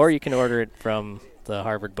news. Or you can order it from the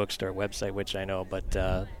Harvard bookstore website, which I know, but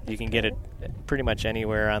you can get it pretty much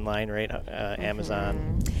anywhere online, right?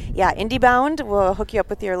 Amazon. Yeah, IndieBound will hook you up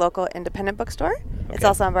with your local independent bookstore. Okay. It's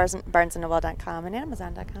also on BarnesandNoble.com and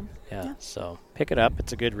Amazon.com. Yeah, so pick it up.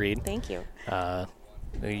 It's a good read. Thank you.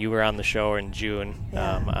 You were on the show in June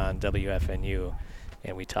on WFNU,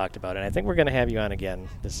 and we talked about it. And I think we're going to have you on again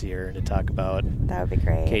this year to talk about that would be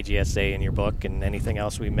great. KGSA in your book and anything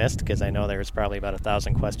else we missed, because I know there was probably about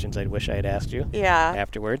 1,000 questions I wish I had asked you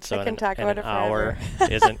afterwards. So I can talk about it an hour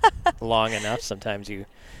isn't long enough. Sometimes you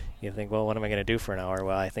think, well, what am I going to do for an hour?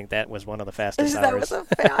 Well, I think that was one of the fastest hours. That was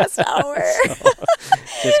a fast hour.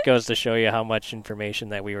 Just goes to show you how much information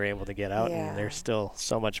that we were able to get out, and there's still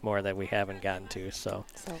so much more that we haven't gotten to. So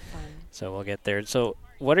fun. So we'll get there. So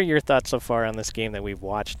what are your thoughts so far on this game that we've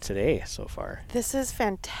watched today so far? This is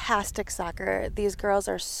fantastic soccer. These girls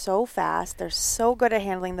are so fast. They're so good at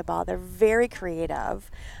handling the ball. They're very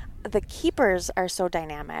creative. The keepers are so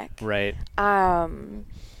dynamic. Right.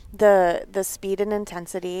 The speed and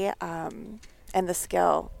intensity and the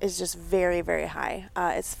skill is just very, very high.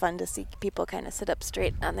 It's fun to see people kind of sit up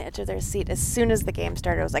straight on the edge of their seat. As soon as the game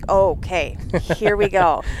started, I was like, oh, okay, here we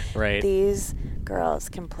go. Right. These girls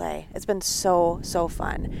can play. It's been so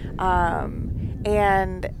fun.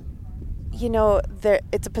 And,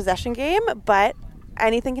 it's a possession game, but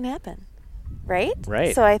anything can happen. right?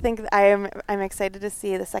 Right. So I think I'm excited to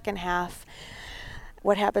see the second half,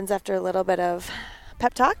 what happens after a little bit of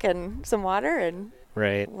pep talk and some water, and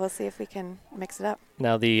Right. we'll see if we can mix it up.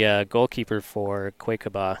 Now the goalkeeper for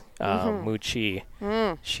Quakeba, Mu Chi,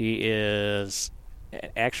 she is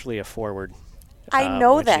actually a forward. I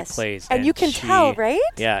know when she this. plays, and you can tell, right?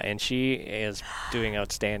 Yeah, and she is doing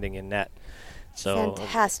outstanding in net. So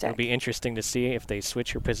Fantastic. it'll be interesting to see if they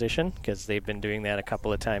switch her position, because they've been doing that a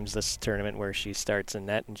couple of times this tournament, where she starts in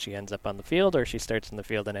net and she ends up on the field, or she starts in the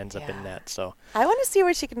field and ends up in net. So I want to see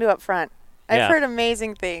what she can do up front. I've Yeah. heard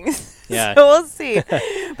amazing things. Yeah. So we'll see.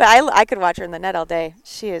 But I could watch her in the net all day.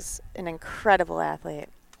 She is an incredible athlete.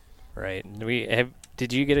 right.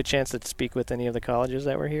 Did you get a chance to speak with any of the colleges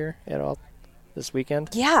that were here at all this weekend?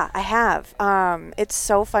 Yeah, I have. It's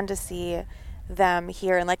so fun to see them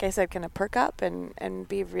here, and like I said, kind of perk up and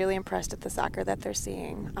be really impressed at the soccer that they're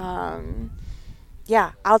seeing.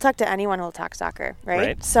 Yeah, I'll talk to anyone who'll talk soccer,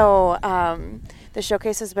 right? So the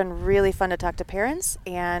showcase has been really fun to talk to parents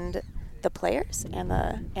and the players and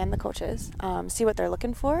the coaches, see what they're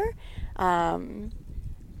looking for,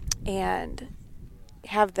 and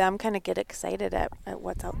have them kind of get excited at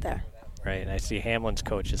what's out there. Right. I see Hamlin's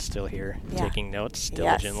coach is still here taking notes Yes.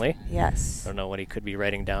 diligently. Yes. I don't know what he could be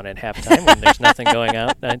writing down at halftime when there's nothing going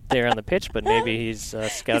on there on the pitch, but maybe he's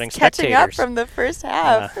scouting He's catching spectators. up from the first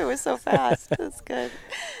half. It was so fast. That's good.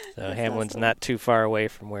 So That's Hamlin's awesome. not too far away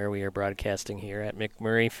from where we are broadcasting here at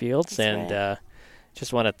McMurray Fields. That's and right.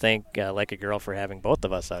 just want to thank Like a Girl for having both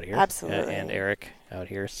of us out here. Absolutely. And Eric out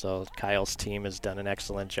here. So Kyle's team has done an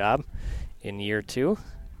excellent job in year 2.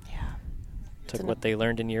 Yeah. Took what they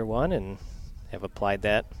learned in year 1 and have applied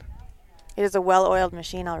that. It is a well-oiled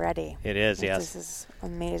machine already. It is, This yes. is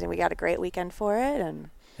amazing. We got a great weekend for it, and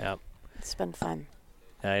Yeah. it's been fun.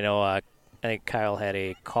 I know I think Kyle had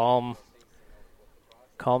a calm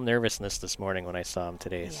nervousness this morning when I saw him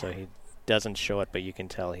today. So Yeah. he doesn't show it, but you can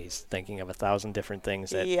tell he's thinking of 1,000 different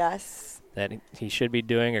things that Yes. that he should be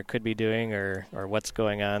doing or could be doing or what's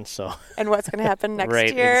going on. So And what's going to happen next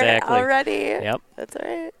Right, year exactly. already. Yep. That's all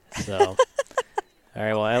right. So all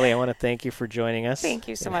right, well, Ellie, I want to thank you for joining us. Thank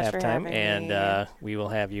you so at much for halftime, having and me. we will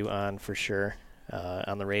have you on for sure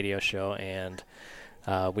on the radio show, and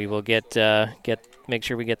we will make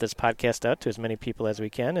sure we get this podcast out to as many people as we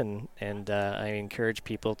can, and I encourage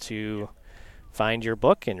people to find your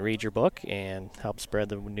book and read your book and help spread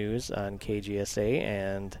the news on KGSA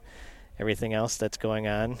and everything else that's going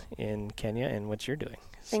on in Kenya and what you're doing.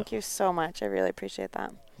 Thank you so much. I really appreciate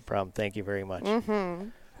that. No problem. Thank you very much. Mm-hmm.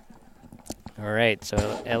 All right,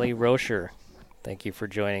 so Ellie Rocher, thank you for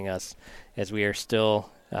joining us as we are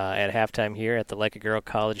still at halftime here at the Like a Girl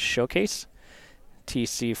College Showcase.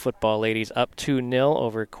 TC football ladies up 2-0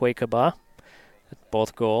 over Quakeba.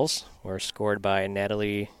 Both goals were scored by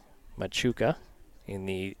Natalie Machuca in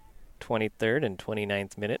the 23rd and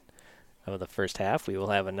 29th minute of the first half. We will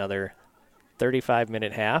have another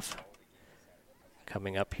 35-minute half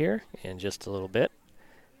coming up here in just a little bit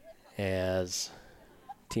as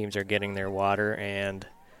teams are getting their water, and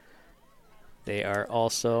they are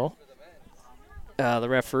also the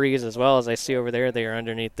referees, as well as I see over there, they are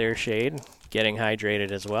underneath their shade getting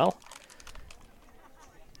hydrated as well.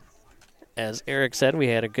 As Eric said, we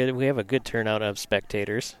have a good turnout of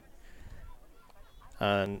spectators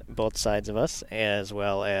on both sides of us, as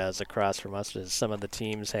well as across from us, as some of the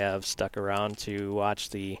teams have stuck around to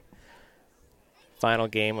watch the final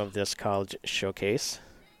game of this college showcase.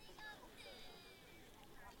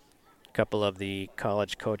 A couple of the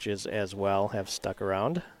college coaches as well have stuck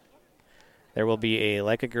around. There will be a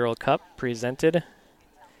Like a Girl Cup presented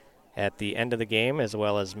at the end of the game, as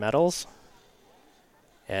well as medals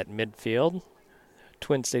at midfield.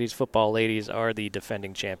 Twin Cities football ladies are the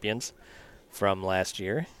defending champions from last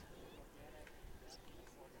year,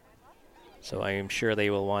 so I am sure they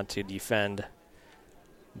will want to defend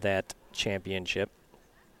that championship.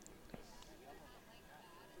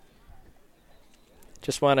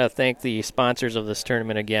 Just want to thank the sponsors of this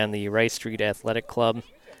tournament again, the Rice Street Athletic Club,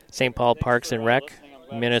 St. Paul Parks and Rec,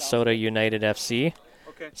 Minnesota United FC,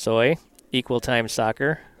 Soy, Equal Time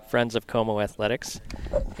Soccer, Friends of Como Athletics,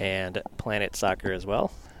 and Planet Soccer as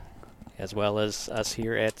well as us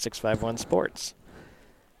here at 651 Sports.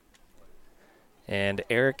 And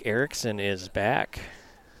Eric Erickson is back.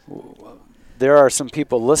 There are some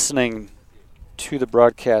people listening to the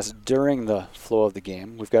broadcast during the flow of the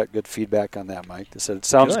game. We've got good feedback on that, Mike. They said it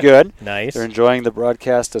sounds good. Nice. They're enjoying the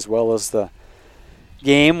broadcast as well as the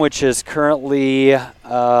game, which is currently a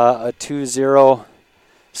 2-0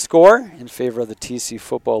 score in favor of the TC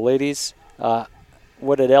football ladies.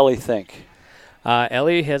 What did Ellie think?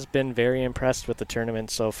 Ellie has been very impressed with the tournament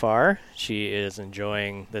so far. She is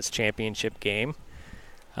enjoying this championship game.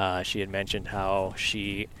 She had mentioned how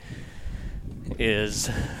she is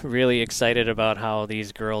really excited about how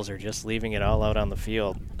these girls are just leaving it all out on the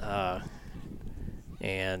field.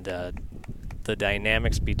 And the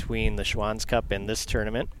dynamics between the Schwann's Cup and this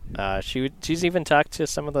tournament. She's even talked to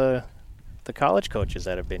some of the college coaches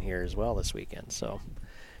that have been here as well this weekend. So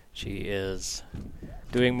she is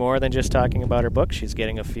doing more than just talking about her book. She's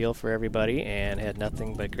getting a feel for everybody and had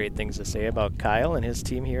nothing but great things to say about Kyle and his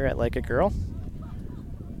team here at Like a Girl,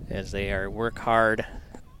 as they work hard.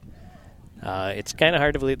 It's kind of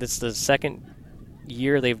hard to believe this is the second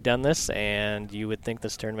year they've done this, and you would think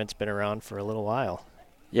this tournament's been around for a little while.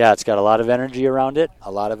 Yeah, it's got a lot of energy around it,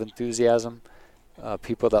 a lot of enthusiasm,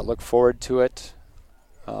 people that look forward to it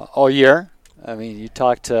all year. I mean, you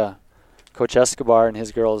talk to Coach Escobar and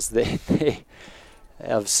his girls, they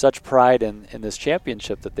have such pride in this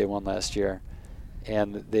championship that they won last year.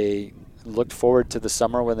 And they looked forward to the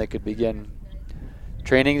summer when they could begin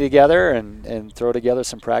training together and throw together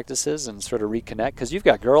some practices and sort of reconnect. Because you've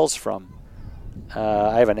got girls from,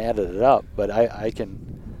 I haven't added it up, but I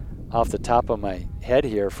can, off the top of my head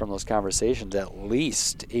here from those conversations, at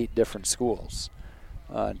least 8 different schools.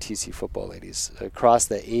 TC football ladies across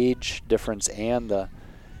the age difference and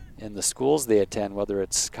in the schools they attend, whether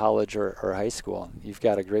it's college or high school. You've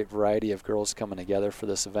got a great variety of girls coming together for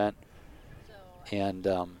this event. And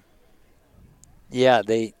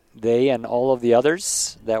they and all of the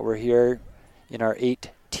others that were here in our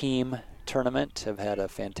 8-team tournament have had a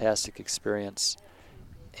fantastic experience.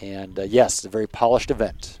 And yes, it's a very polished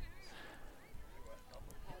event.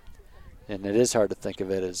 And it is hard to think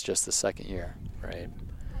of it as just the second year. Right.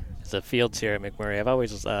 The fields here at McMurray, I've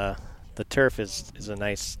always, the turf is a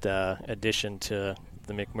nice addition to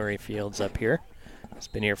the McMurray fields up here. It's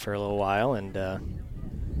been here for a little while, and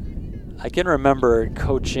I can remember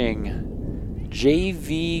coaching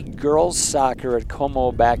JV girls soccer at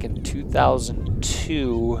Como back in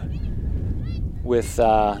 2002 with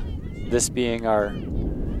this being our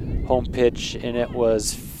home pitch, and it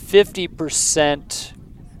was 50%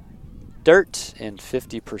 dirt and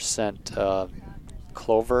 50%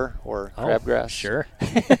 clover or crabgrass. Sure.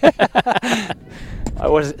 I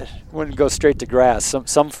wouldn't go straight to grass.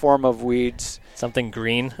 Some form of weeds. Something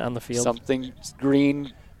green on the field. Something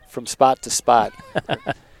green from spot to spot.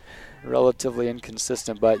 Relatively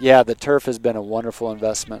inconsistent, but yeah, the turf has been a wonderful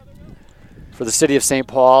investment for the city of St.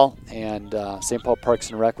 Paul, and St. Paul Parks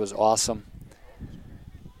and Rec was awesome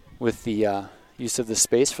with the use of the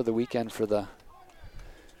space for the weekend for the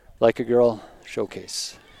Like a Girl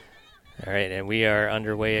showcase. All right, and we are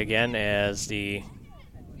underway again as the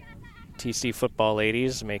TC football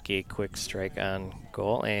ladies make a quick strike on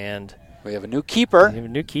goal, and we have a new keeper. We have a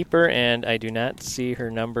new keeper, and I do not see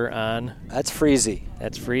her number on. That's Freezy.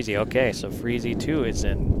 That's Freezy. Okay, so Freezy 2 is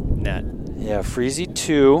in net. Yeah, Freezy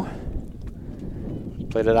 2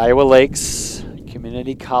 played at Iowa Lakes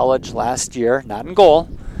Community College last year, not in goal,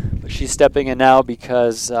 but she's stepping in now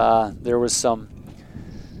because there was some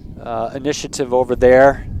initiative over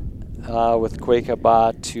there with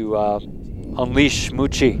Quakeba to unleash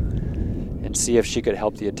Mucci and see if she could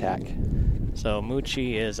help the attack. So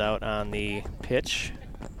Mucci is out on the pitch.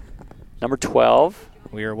 Number 12.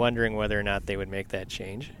 We were wondering whether or not they would make that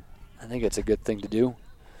change. I think it's a good thing to do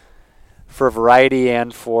for variety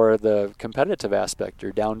and for the competitive aspect.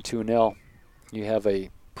 You're down 2-0. You have a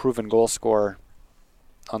proven goal scorer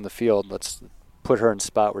on the field. Let's put her in a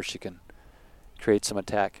spot where she can create some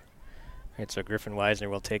attack. All right, so Griffin Weisner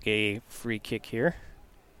will take a free kick here.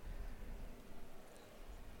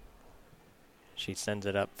 She sends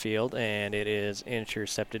it upfield, and it is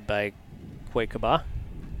intercepted by Quakeba.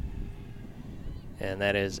 And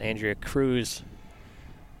that is Andrea Cruz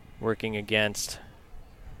working against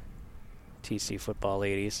TC football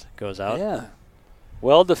ladies. Goes out. Yeah.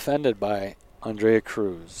 Well defended by Andrea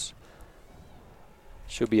Cruz.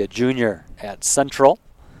 She'll be a junior at Central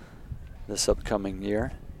this upcoming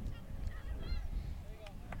year.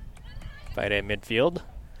 Fight at midfield.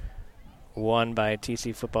 Won by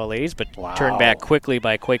TC football ladies, but turned back quickly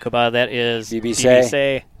by Quakeba. That is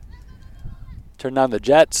BBC. Turned on the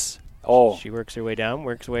Jets. Oh. She works her way down,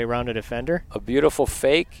 works her way around a defender. A beautiful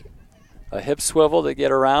fake. A hip swivel to get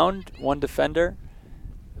around one defender.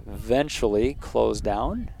 Eventually closed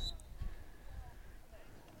down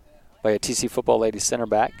by a TC football ladies center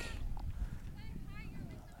back.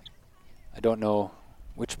 I don't know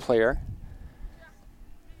which player.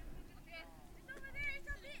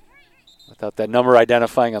 Without that number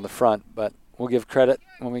identifying on the front, but we'll give credit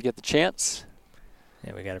when we get the chance.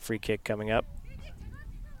 Yeah, we got a free kick coming up.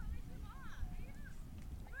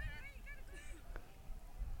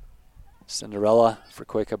 Cinderella for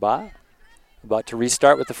Quakeba. About to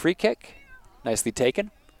restart with the free kick. Nicely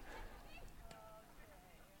taken.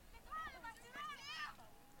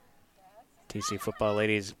 TC football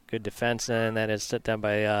ladies, good defense, and that is set down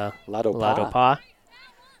by Lado Pa.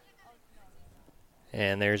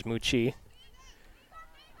 And there's Muchi.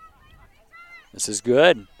 This is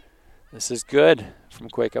good. This is good from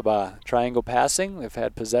Quakeba. Triangle passing. They've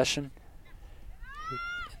had possession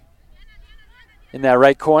in that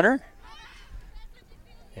right corner.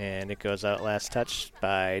 And it goes out last touch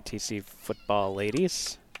by TC football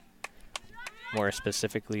ladies. More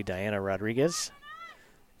specifically, Diana Rodriguez.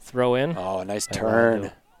 Throw in. Oh, nice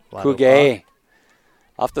turn. Lado Kuge.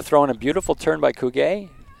 Off the throw in, a beautiful turn by Kuge.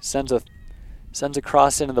 Sends a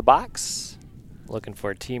cross into the box. Looking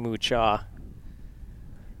for Timu Cha.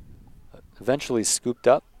 Eventually scooped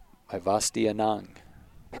up by Vasti Anang.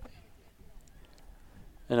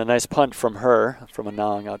 And a nice punt from her, from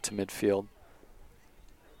Anang out to midfield.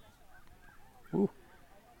 Ooh.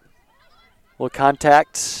 Little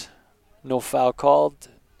contact. No foul called.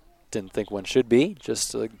 Didn't think one should be.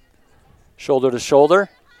 Just shoulder to shoulder.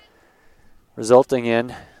 Resulting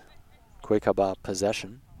in Quakeba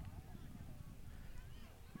possession.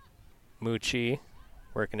 Muchi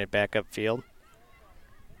working it back upfield.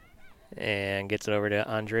 And gets it over to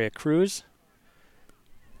Andrea Cruz.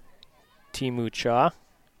 Timu Cha.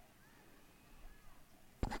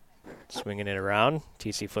 Swinging it around.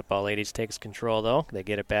 TC football ladies takes control, though. They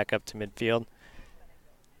get it back up to midfield.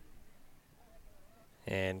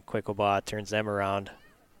 And Quakeba turns them around.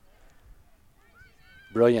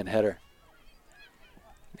 Brilliant header.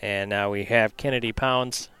 And now we have Kennedy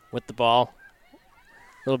Pounds with the ball. A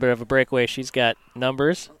little bit of a breakaway. She's got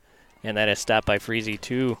numbers. And that is stopped by Freezy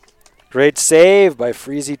 2. Great save by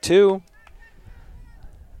Freezy 2.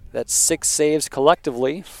 That's 6 saves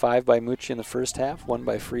collectively. 5 by Mucci in the first half, 1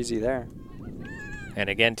 by Freezy there. And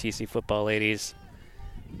again, TC football ladies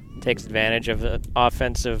takes advantage of the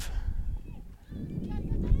offensive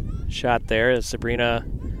shot there. Sabrina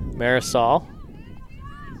Marisol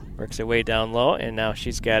works her way down low, and now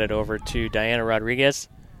she's got it over to Diana Rodriguez.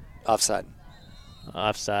 Offside.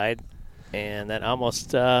 Offside. And that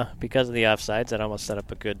almost, because of the offsides, that almost set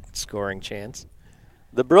up a good scoring chance.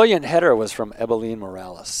 The brilliant header was from Ebeline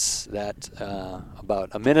Morales. That about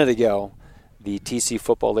a minute ago, the TC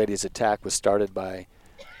football ladies attack was started by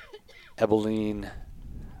Ebeline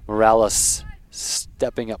Morales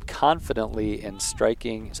stepping up confidently and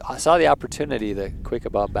striking. I saw the opportunity. The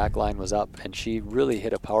Quakeba back line was up, and she really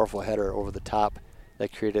hit a powerful header over the top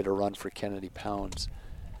that created a run for Kennedy Pounds.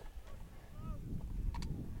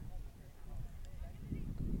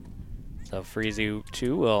 So Freezy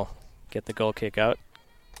 2 will get the goal kick out.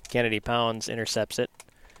 Kennedy Pounds intercepts it.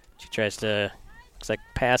 She tries to, looks like,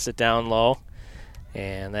 pass it down low,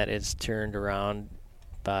 and that is turned around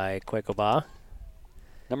by Quakeba.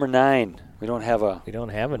 Number 9. We don't have a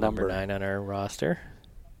number 9 on our roster.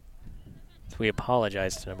 So we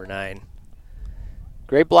apologize to number 9.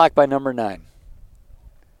 Great block by number 9.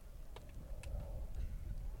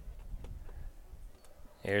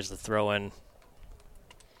 Here's the throw-in.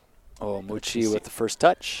 Oh, Mucci with the first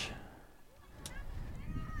touch,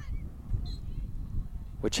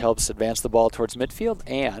 which helps advance the ball towards midfield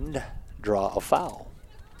and draw a foul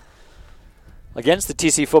against the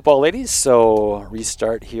TC football ladies. So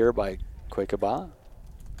restart here by Quakeba.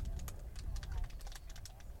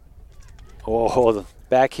 Oh, the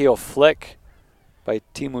back heel flick by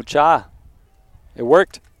Timu Cha. It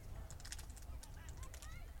worked.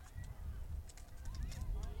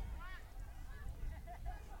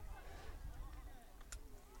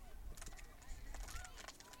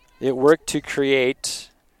 It worked to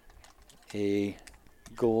create a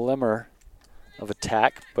glimmer of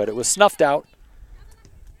attack, but it was snuffed out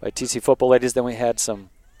by TC football ladies. Then we had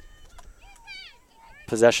some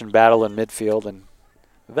possession battle in midfield, and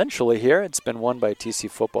eventually here it's been won by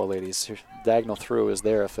TC football ladies. Diagonal through is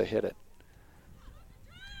there if they hit it.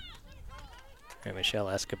 And Michelle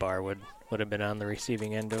Escobar would have been on the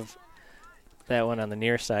receiving end of that one on the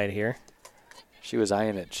near side here. She was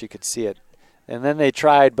eyeing it. She could see it. And then they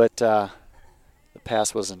tried, but the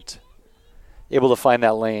pass wasn't able to find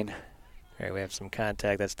that lane. All right, we have some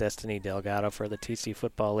contact. That's Destiny Delgado for the TC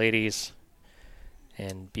football ladies.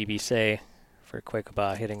 And BB Say for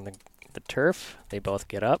Quakeba hitting the turf. They both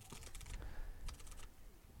get up.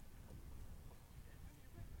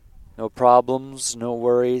 No problems, no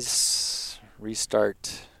worries.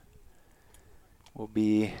 Restart will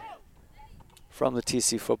be from the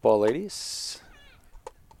TC football ladies.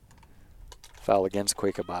 Foul against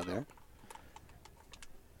Quakeba there.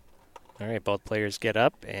 All right, both players get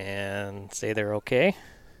up and say they're okay.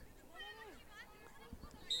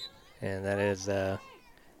 And that is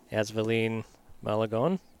Asveline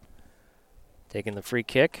Malagon taking the free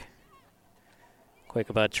kick.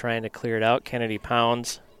 Quakeba trying to clear it out. Kennedy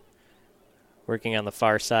Pounds working on the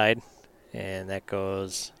far side. And that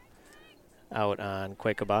goes out on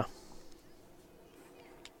Quakeba.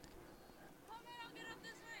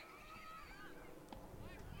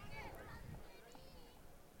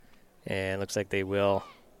 And looks like they will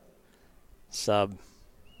sub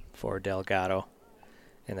for Delgado.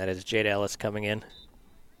 And that is Jade Ellis coming in.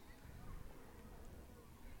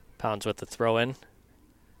 Pounds with the throw-in.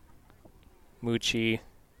 Mucci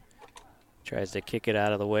tries to kick it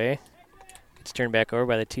out of the way. It's turned back over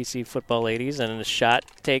by the TC football ladies, and a shot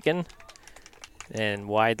taken. And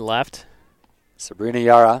wide left. Sabrina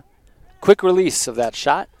Yara. Quick release of that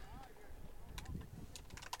shot.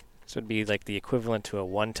 This would be like the equivalent to a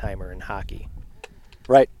one-timer in hockey.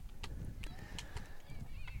 Right.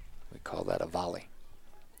 We call that a volley.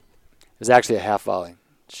 It was actually a half volley.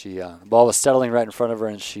 The ball was settling right in front of her,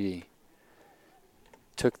 and she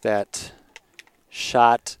took that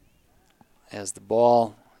shot as the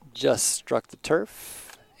ball just struck the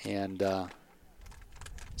turf and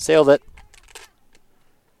sailed it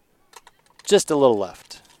just a little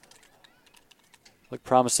left. Looked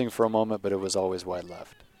promising for a moment, but it was always wide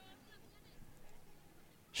left.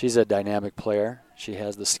 She's a dynamic player. She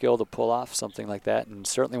has the skill to pull off something like that and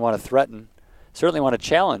certainly want to threaten, certainly want to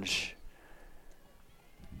challenge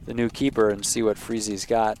the new keeper and see what Freezy's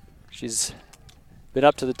got. She's been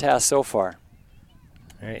up to the task so far.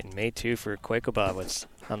 All right, and May 2 for Quakeba was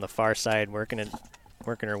on the far side working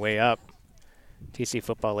her way up. TC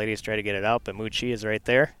football ladies try to get it out, but Mucci is right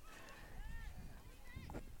there.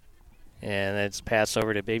 And it's pass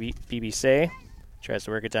over to BB Say. Tries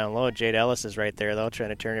to work it down low. Jade Ellis is right there, though, trying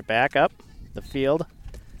to turn it back up the field.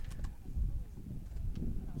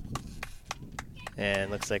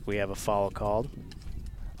 And looks like we have a foul called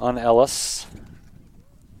on Ellis.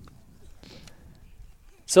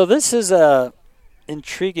 So this is a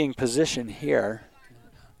intriguing position here.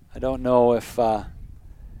 I don't know if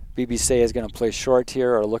BB Say is going to play short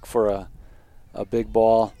here or look for a big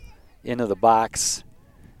ball into the box.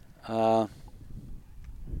 But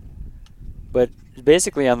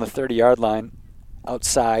basically on the 30-yard line,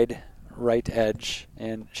 outside, right edge.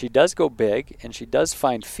 And she does go big, and she does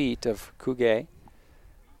find feet of Kuge.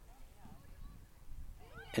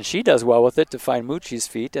 And she does well with it to find Mucci's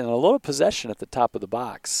feet, and a little possession at the top of the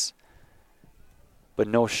box. But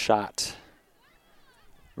no shot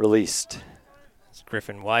released. It's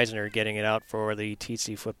Griffin Weisner getting it out for the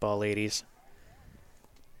TC football ladies.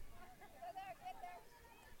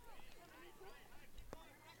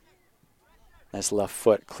 Nice left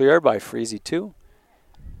foot clear by Freezy 2.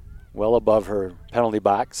 Well above her penalty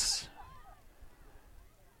box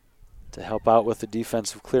to help out with the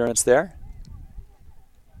defensive clearance there.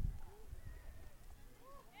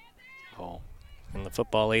 Oh. And the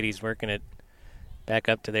football ladies working it back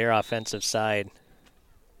up to their offensive side.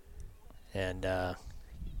 And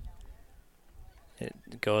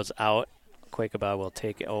it goes out. Quakeba will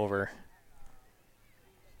take it over.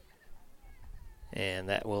 And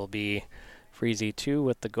that will be Freezy 2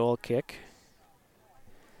 with the goal kick.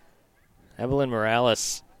 Evelyn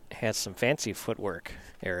Morales has some fancy footwork,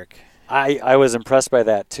 Eric. I was impressed by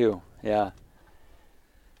that too, yeah.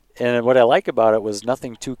 And what I like about it was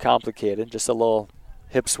nothing too complicated, just a little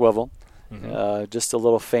hip swivel, just a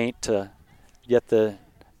little feint to get the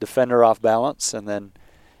defender off balance and then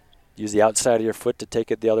use the outside of your foot to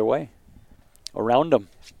take it the other way, around them.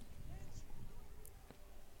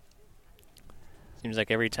 Seems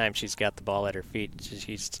like every time she's got the ball at her feet,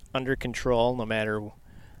 she's under control no matter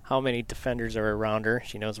how many defenders are around her.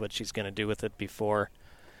 She knows what she's going to do with it before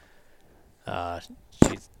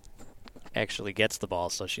she actually gets the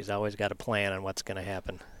ball, so she's always got a plan on what's going to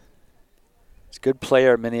happen. She's a good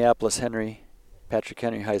player at Minneapolis Patrick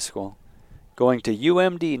Henry High School. Going to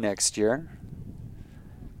UMD next year.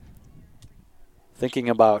 Thinking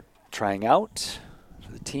about trying out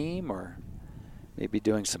for the team or maybe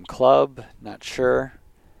doing some club, not sure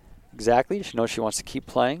exactly. She knows she wants to keep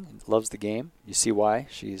playing, loves the game. You see why.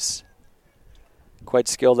 She's quite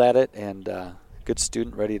skilled at it and a good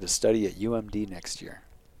student ready to study at UMD next year.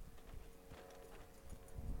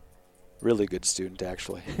 Really good student,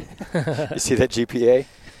 actually. You see that GPA?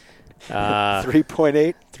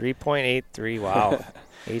 3.8? 3.83, wow.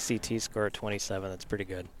 ACT score 27, that's pretty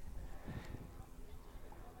good.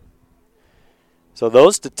 So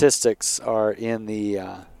those statistics are in the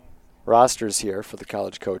rosters here for the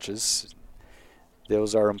college coaches.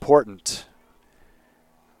 Those are important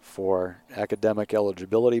for academic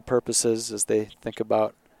eligibility purposes as they think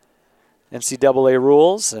about NCAA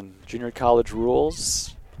rules and junior college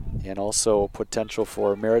rules, and also potential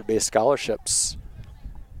for merit-based scholarships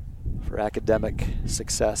for academic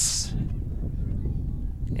success.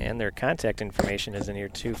 And their contact information is in here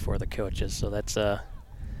too for the coaches, so that's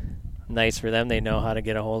nice for them. They know how to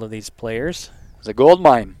get a hold of these players. It's a gold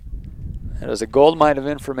mine. It is a gold mine of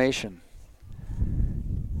information.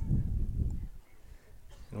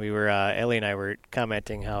 Ellie and I were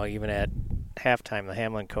commenting how even at halftime, the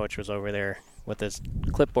Hamlin coach was over there with his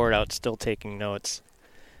clipboard out, still taking notes,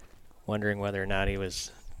 wondering whether or not he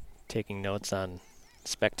was taking notes on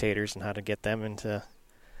spectators and how to get them into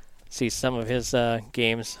see some of his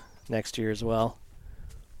games next year as well.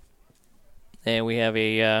 And we have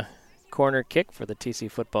a corner kick for the TC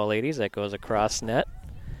football ladies that goes across net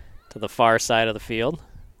to the far side of the field.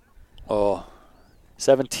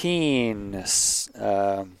 17.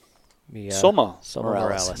 Soma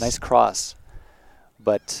Morales. Nice cross.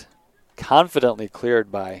 But confidently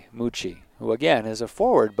cleared by Mucci, who again is a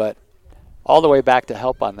forward, but all the way back to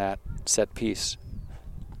help on that set piece.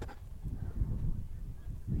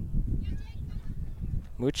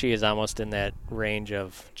 Mucci is almost in that range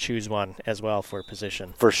of choose one as well for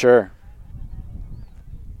position. For sure.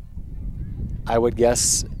 I would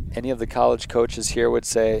guess any of the college coaches here would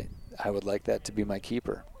say, I would like that to be my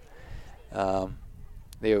keeper.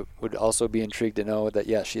 They would also be intrigued to know that,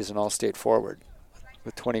 yeah, she's an all-state forward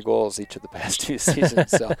with 20 goals each of the past 2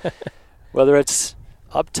 seasons. So whether it's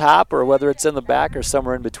up top or whether it's in the back or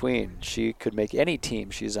somewhere in between, she could make any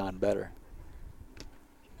team she's on better.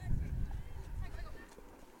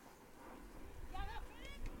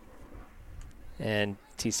 And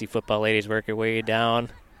TC football ladies work her way down.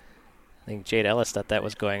 I think Jade Ellis thought that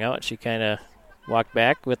was going out. She kind of walked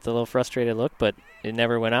back with a little frustrated look, but it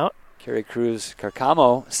never went out. Carrie Cruz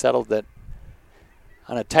Carcamo settled that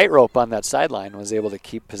on a tightrope on that sideline, was able to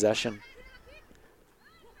keep possession,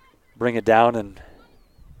 bring it down, and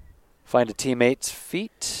find a teammate's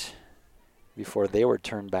feet before they were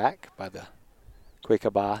turned back by the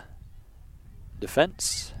Quakaba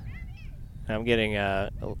defense. I'm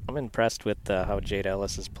impressed with how Jade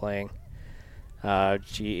Ellis is playing.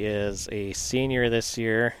 She is a senior this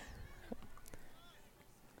year.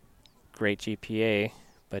 Great GPA,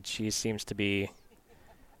 but she seems to be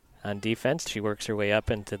on defense. She works her way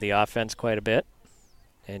up into the offense quite a bit,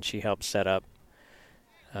 and she helped set up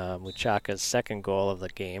Muchaka's second goal of the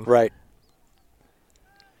game. Right.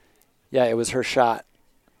 Yeah, it was her shot,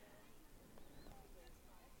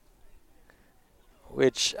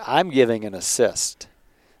 which I'm giving an assist.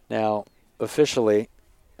 Now, officially,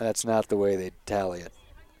 that's not the way they tally it.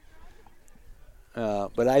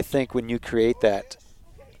 But I think when you create that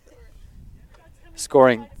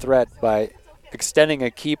scoring threat by extending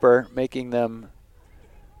a keeper, making them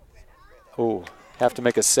have to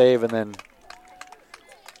make a save and then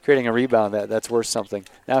creating a rebound, that's worth something.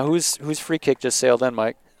 Now, whose free kick just sailed in,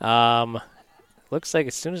 Mike? Looks like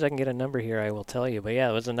as soon as I can get a number here, I will tell you. But yeah,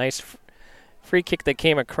 it was a nice free kick that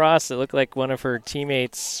came across. It looked like one of her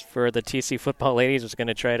teammates for the TC football ladies was going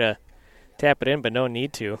to try to tap it in, but no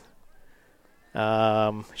need to.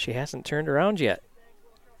 She hasn't turned around yet.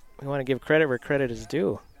 We want to give credit where credit is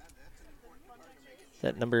due. Is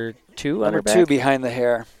that number 2 on her back? Number 2 behind the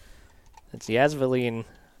hair. It's Yasvaline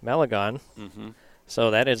Melagon. Mm-hmm.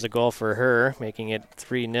 So that is a goal for her, making it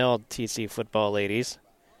 3-0 TC football ladies.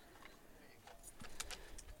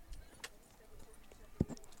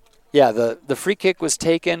 Yeah, the free kick was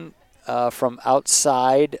taken from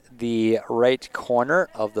outside the right corner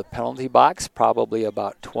of the penalty box, probably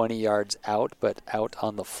about 20 yards out, but out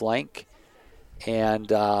on the flank. And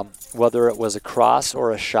whether it was a cross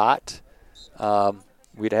or a shot,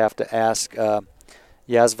 we'd have to ask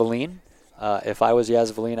Yasvaline. If I was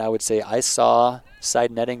Yasvaline, I would say I saw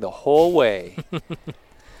side netting the whole way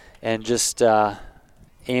and just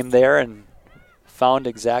aimed there and found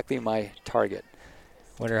exactly my target.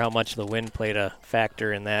 Wonder how much the wind played a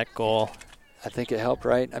factor in that goal. I think it helped,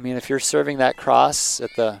 right? I mean, if you're serving that cross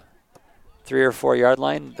at the 3 or 4 yard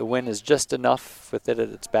line, the wind is just enough with it at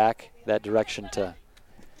its back, that direction, to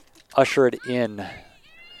usher it in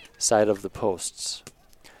side of the posts.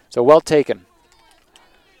 So well taken.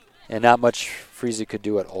 And not much Freese could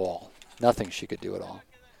do at all. Nothing she could do at all.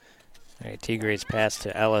 All right, Tigre's pass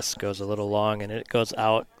to Ellis goes a little long, and it goes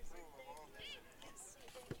out.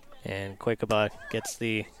 And Quakaba gets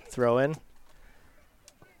the throw in.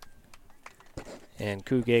 And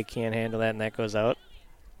Kuge can't handle that, and that goes out.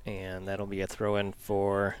 And that'll be a throw in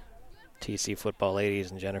for TC football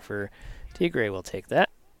ladies, and Jennifer Tigre will take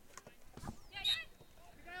that.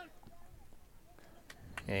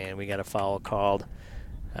 And we got a foul called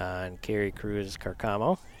on Carrie Cruz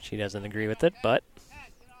Carcamo. She doesn't agree with it, but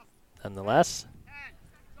nonetheless.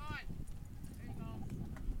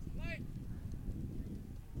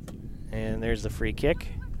 And there's the free kick.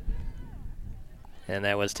 And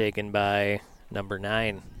that was taken by number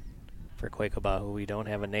 9 for Quakeaba, who we don't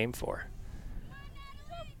have a name for.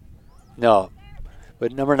 No,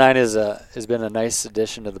 but number 9 has been a nice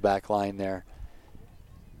addition to the back line there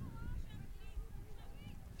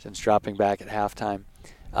since dropping back at halftime.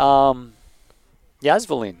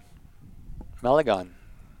 Yazvalin Malagon,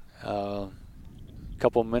 a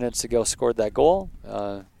couple minutes ago, scored that goal.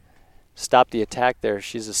 Stopped the attack there.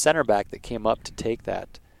 She's a center back that came up to take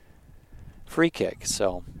that free kick.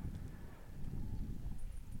 So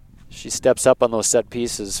she steps up on those set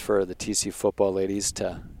pieces for the TC football ladies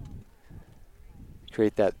to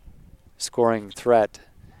create that scoring threat.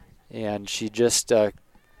 And she just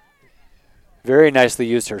very nicely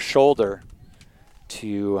used her shoulder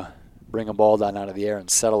to bring a ball down out of the air and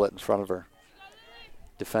settle it in front of her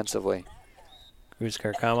defensively. Cruz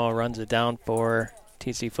Carcamo runs it down for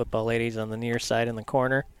TC football ladies on the near side in the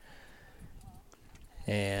corner.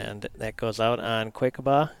 And that goes out on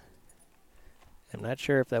Quakeaba. I'm not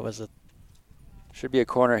sure if that was a should be a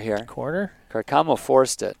corner here. Corner? Carcamo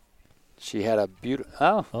forced it. She had a beautiful...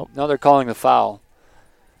 Oh, no, they're calling the foul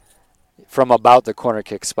from about the corner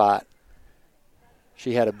kick spot.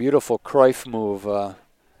 She had a beautiful Cruyff move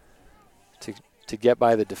to get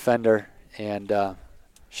by the defender, and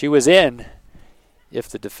she was in if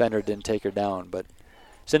the defender didn't take her down. But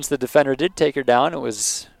since the defender did take her down, it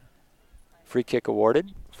was free kick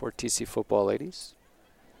awarded for TC football ladies.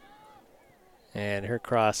 And her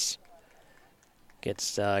cross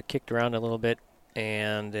gets kicked around a little bit,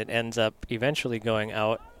 and it ends up eventually going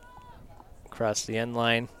out across the end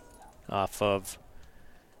line off of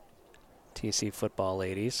TC football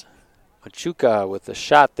ladies. Machuca with the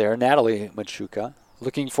shot there, Natalie Machuca,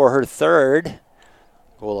 looking for her third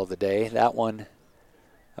goal of the day. That one,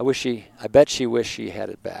 I bet she wished she had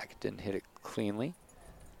it back. Didn't hit it cleanly.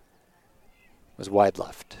 It was wide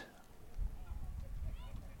left.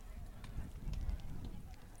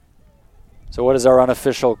 So what does our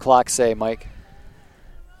unofficial clock say, Mike?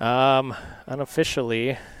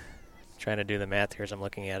 Unofficially, trying to do the math here as I'm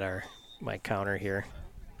looking at my counter here.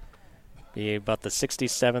 Be about the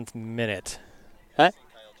 67th minute. Huh?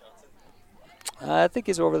 I think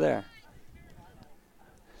he's over there.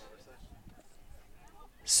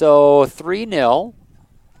 So 3-0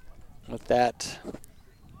 with that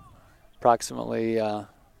approximately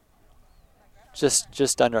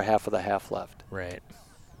just under half of the half left. Right.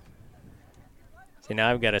 See, now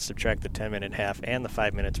I've got to subtract the 10-minute half and the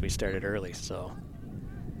 5 minutes we started early, so.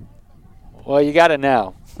 Well, you got it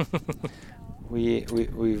now.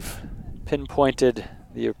 We've pinpointed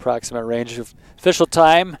the approximate range of official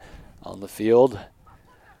time on the field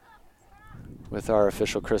with our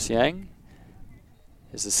official Chris Yang.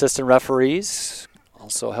 His assistant referees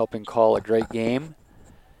also helping call a great game.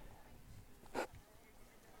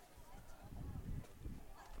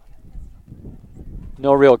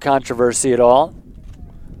 No real controversy at all.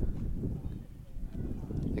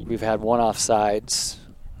 I think we've had one offsides.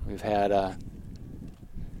 We've had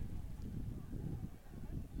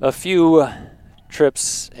a few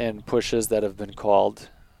trips and pushes that have been called,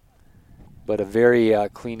 but a very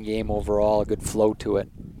clean game overall, a good flow to it.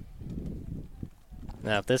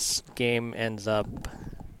 Now, if this game ends up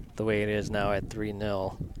the way it is now at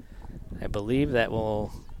 3-0, I believe that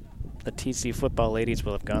the TC football ladies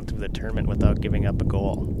will have gone through the tournament without giving up a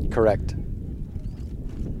goal. Correct.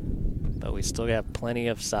 But we still got plenty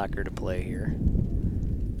of soccer to play here.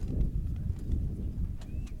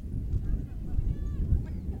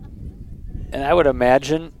 And I would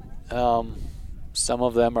imagine some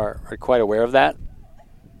of them are quite aware of that,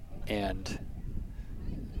 and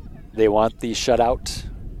they want the shutout.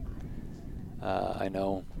 I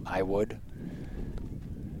know I would.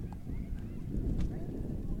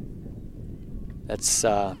 That's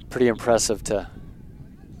pretty impressive to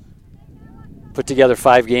put together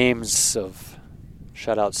 5 games of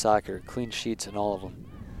shutout soccer, clean sheets in all of them.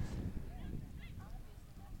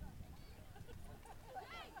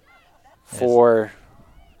 For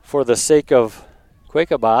the sake of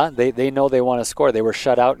Quakeaba, they know they want to score. They were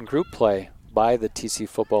shut out in group play by the TC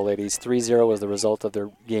football ladies. 3-0 was the result of their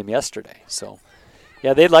game yesterday. So,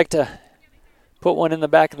 yeah, they'd like to put one in the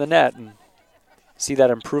back of the net and see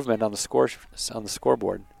that improvement on the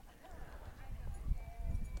scoreboard.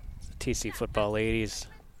 TC football ladies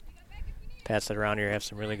pass it around here, have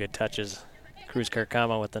some really good touches. Cruz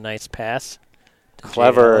Carcamo with a nice pass.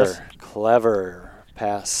 Clever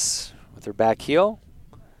pass with her back heel.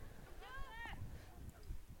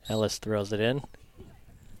 Ellis throws it in.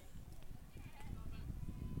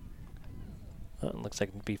 Oh, it looks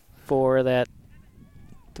like before that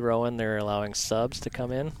throw in, they're allowing subs to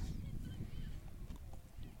come in.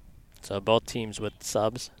 So both teams with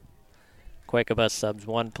subs. Quakeba subs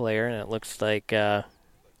one player, and it looks like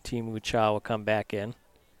Timu Cha will come back in.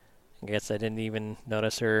 I guess I didn't even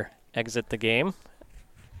notice her exit the game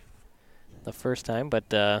the first time, but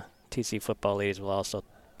TC Football Ladies will also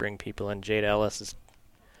bring people in. Jade Ellis is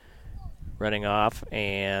running off,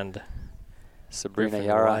 and Sabrina Griffin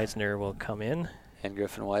Yara Weisner will come in. and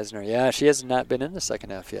Griffin Weisner. Yeah, she has not been in the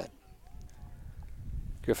second half yet.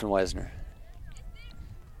 Griffin Weisner.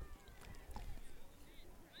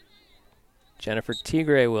 Jennifer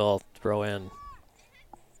Tigre will throw in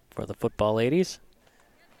for the Football Ladies.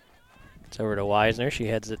 It's over to Weisner. She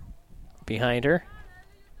heads it behind her.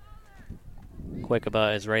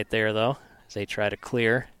 Quakeba is right there, though, as they try to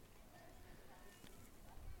clear.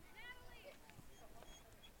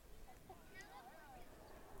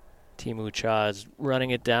 Timu Cha is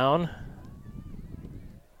running it down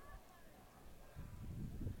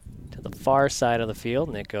to the far side of the field,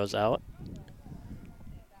 and it goes out.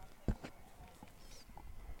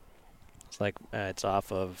 It's like it's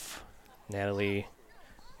off of Natalie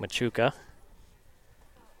Machuca.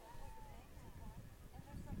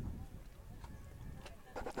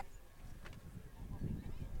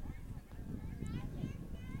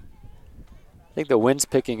 I think the wind's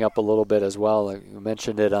picking up a little bit as well. Like you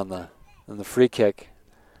mentioned it on the free kick.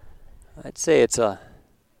 I'd say it's a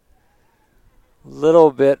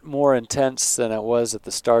little bit more intense than it was at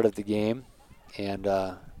the start of the game. And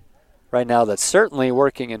right now that's certainly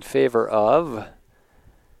working in favor of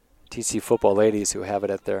TC Football Ladies, who have it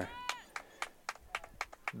at their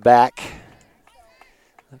back.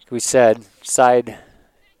 Like we said, side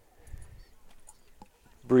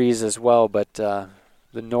breeze as well, but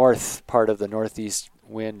the north part of the northeast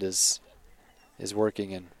wind is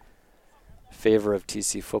working in favor of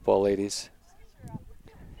TC Football Ladies.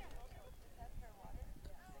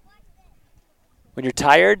 When you're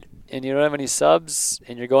tired and you don't have any subs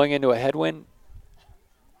and you're going into a headwind,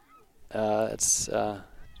 it's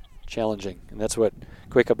challenging, and that's what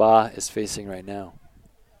Quakeba is facing right now.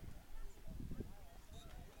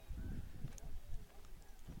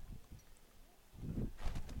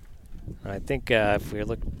 I think if we're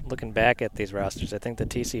looking back at these rosters, I think the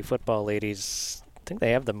TC Football Ladies, I think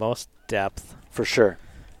they have the most depth. For sure.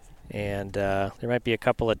 And there might be a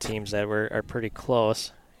couple of teams that are pretty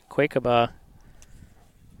close. Quakeba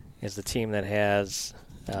is the team that has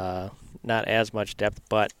not as much depth,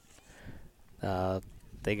 but they're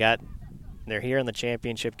here in the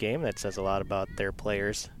championship game. That says a lot about their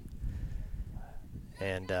players.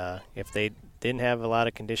 And if they didn't have a lot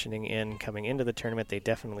of conditioning in coming into the tournament, they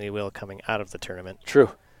definitely will coming out of the tournament.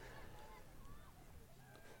 True.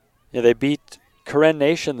 Yeah, they beat Karen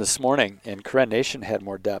Nation this morning, and Karen Nation had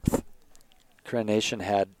more depth. Karen Nation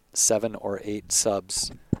had 7 or 8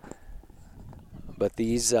 subs. But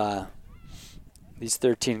these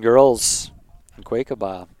 13 girls in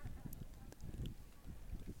Quakeba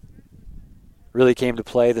really came to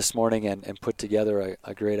play this morning and put together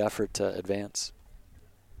a great effort to advance.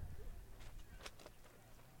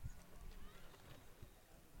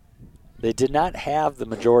 They did not have the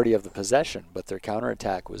majority of the possession, but their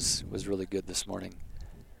counterattack was really good this morning.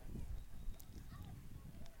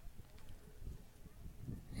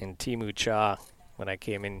 And Timu Cha, when I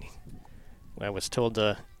came in, I was told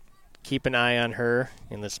to keep an eye on her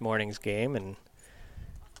in this morning's game, and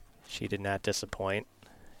she did not disappoint.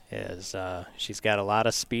 As she's got a lot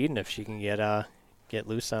of speed, and if she can get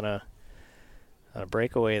loose on a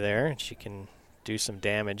breakaway there, she can do some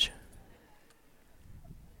damage.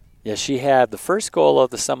 Yeah, she had the first goal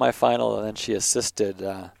of the semifinal, and then she assisted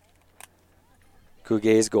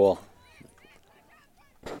Kugay's goal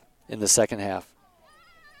in the second half.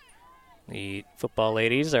 The Football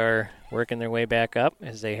Ladies are working their way back up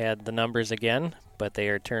as they had the numbers again, but they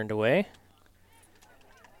are turned away.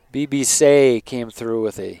 BB Say came through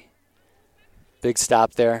with a big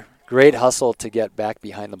stop there. Great hustle to get back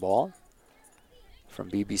behind the ball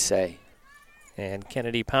from BB Say. And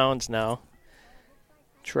Kennedy Pounds now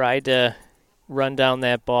tried to run down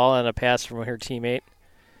that ball on a pass from her teammate,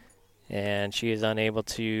 and she is unable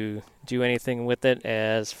to do anything with it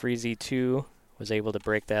as Freezy 2 was able to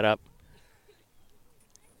break that up.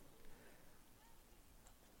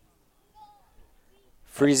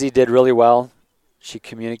 Freezy did really well. She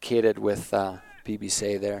communicated with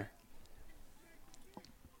BBC there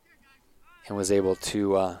and was able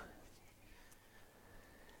to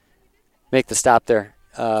make the stop there.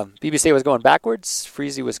 BBC was going backwards.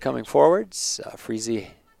 Freezy was coming forwards. Freezy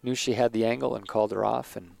knew she had the angle and called her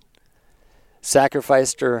off and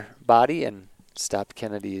sacrificed her body and stopped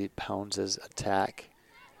Kennedy Pounds' attack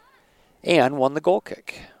and won the goal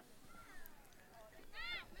kick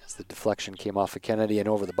as the deflection came off of Kennedy and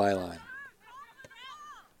over the byline.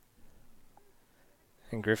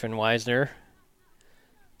 And Griffin Weisner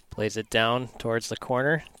plays it down towards the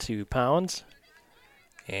corner to Pounds.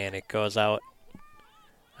 And it goes out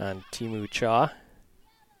on Timu Cha.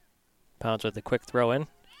 Pounds with a quick throw in.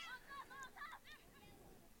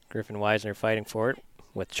 Griffin Weisner fighting for it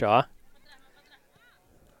with Cha.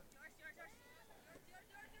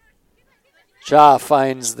 Cha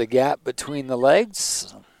finds the gap between the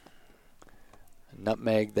legs.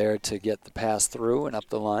 Nutmeg there to get the pass through and up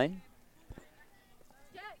the line.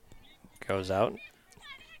 Goes out.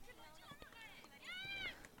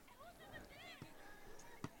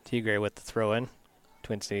 Tigre with the throw in.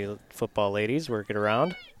 Twin City football ladies work it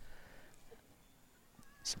around.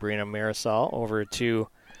 Sabrina Marisol over to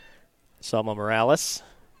Salma Morales.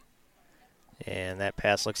 And that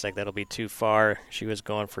pass looks like that'll be too far. She was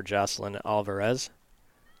going for Jocelyn Alvarez.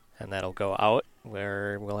 And that'll go out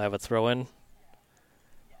where we'll have a throw in.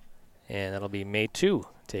 And that'll be May 2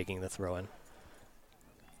 taking the throw in.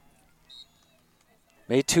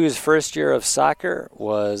 May 2's first year of soccer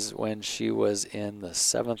was when she was in the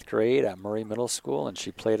 7th grade at Murray Middle School, and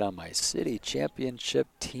she played on my city championship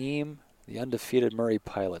team, the undefeated Murray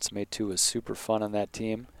Pilots. May 2 was super fun on that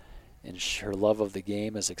team, and her love of the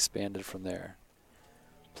game has expanded from there.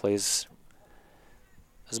 Plays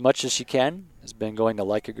as much as she can, has been going to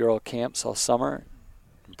Like a Girl camps all summer,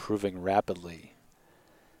 improving rapidly,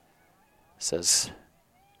 says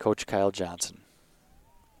Coach Kyle Johnson.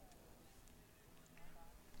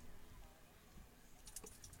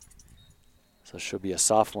 So she'll be a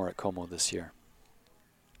sophomore at Como this year.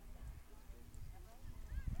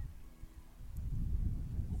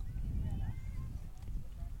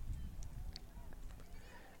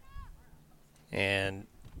 And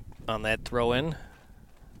on that throw-in,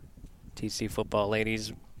 TC football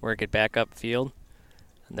ladies work it back upfield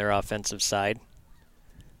on their offensive side.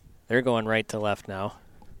 They're going right to left now.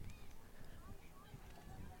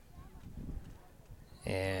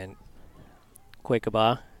 And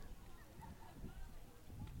Quakaba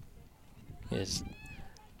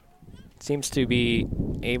seems to be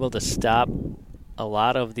able to stop a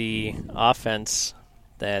lot of the offense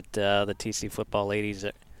that the TC football ladies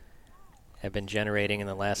have been generating in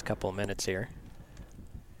the last couple of minutes here.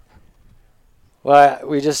 Well,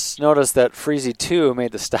 we just noticed that Freezy 2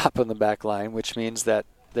 made the stop on the back line, which means that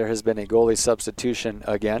there has been a goalie substitution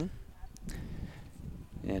again.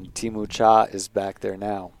 And Timu Cha is back there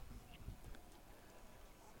now.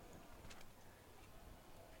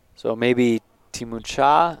 So maybe Timu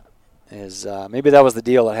Cha is, maybe that was the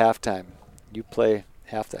deal at halftime. You play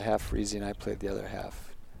half the half, Freezy, and I played the other half.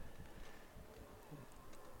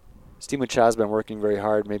 Timu Cha's been working very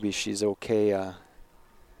hard. Maybe she's okay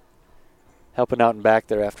helping out and back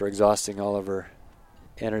there after exhausting all of her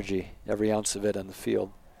energy, every ounce of it on the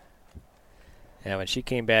field. Yeah, when she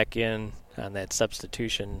came back in on that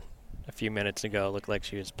substitution a few minutes ago, it looked like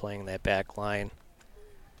she was playing that back line.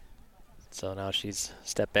 So now she's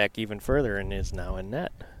stepped back even further and is now in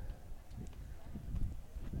net.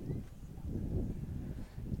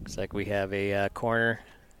 Looks like we have a corner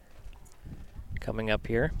coming up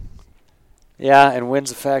here. Yeah, and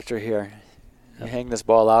wind's a factor here. You hang this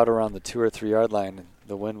ball out around the 2 or 3 yard line, and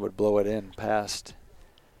the wind would blow it in past.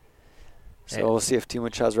 So we'll see if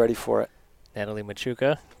Timu Cha's ready for it. Natalie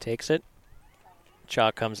Machuca takes it.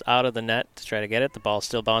 Cha comes out of the net to try to get it. The ball's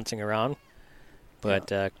still bouncing around. But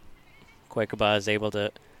Quakaba is able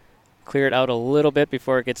to clear it out a little bit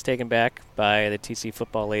before it gets taken back by the TC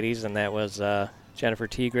football ladies, and that was Jennifer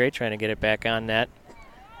Tigre trying to get it back on net.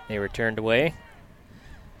 They were turned away.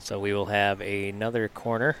 So we will have another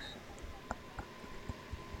corner.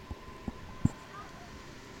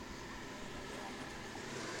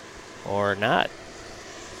 Or not.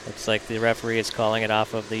 Looks like the referee is calling it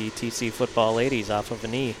off of the TC football ladies, off of a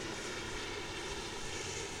knee.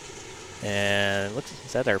 And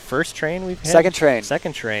is that our first train we've had? Second train.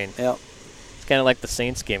 Second train. Yep. It's kind of like the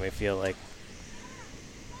Saints game, I feel like.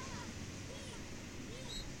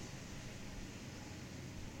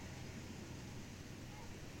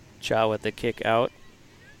 Cha with the kick out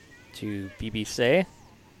to BBC.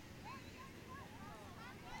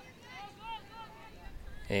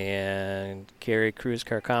 And Carrie Cruz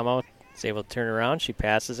Carcamo is able to turn around. She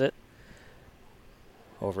passes it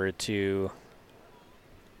over to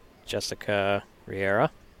Jessica Riera.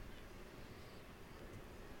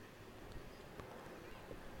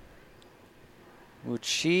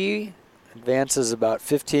 Muchi Advances about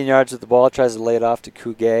 15 yards with the ball, tries to lay it off to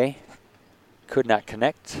Kugay. Could not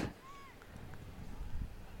connect.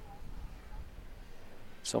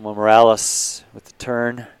 Soma Morales with the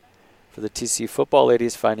turn for the TC football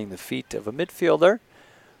ladies, finding the feet of a midfielder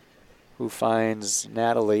who finds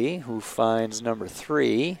Natalie, who finds number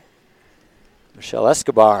 3, Michelle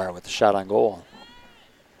Escobar with the shot on goal.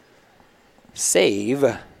 Save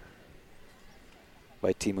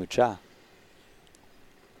by Timu Cha.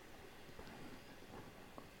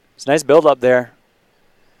 It's a nice build up there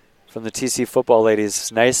from the TC football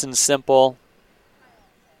ladies. Nice and simple.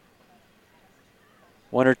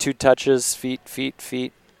 1 or 2 touches,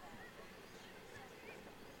 feet.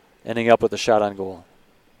 Ending up with a shot on goal.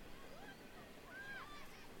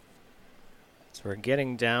 So we're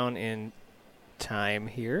getting down in time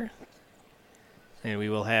here. And we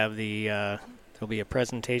will have there'll be a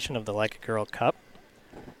presentation of the Like a Girl Cup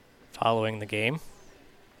following the game.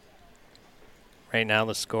 Right now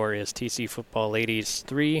the score is TC Football Ladies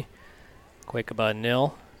 3, Quakeba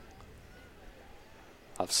 0.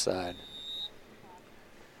 Offside.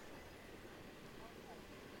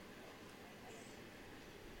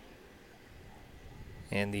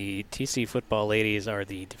 And the TC Football Ladies are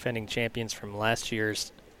the defending champions from last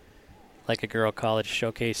year's Like a Girl College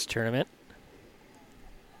Showcase Tournament.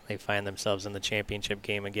 They find themselves in the championship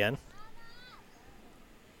game again.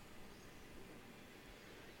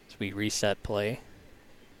 As we reset play.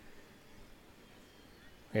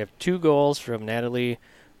 We have 2 goals from Natalie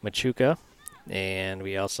Machuca, and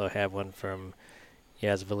we also have one from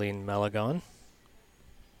Yasvaline Malagon.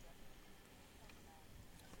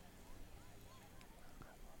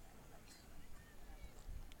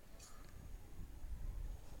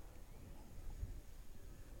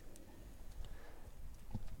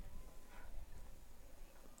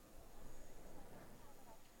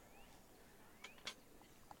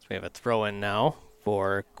 We have a throw-in now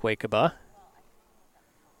for Quakeba.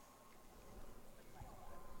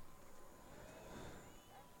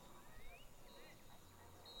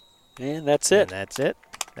 And that's it. And that's it.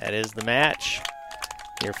 That is the match.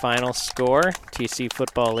 Your final score, TC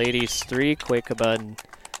Football Ladies 3, Quakeba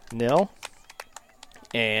 0.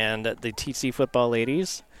 And the TC Football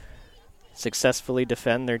Ladies successfully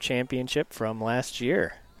defend their championship from last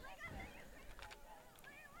year.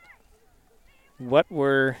 What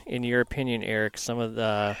were, in your opinion, Eric, some of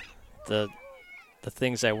the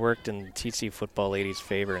things that worked in TC Football Ladies'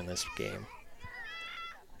 favor in this game?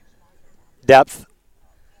 Depth,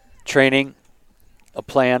 training, a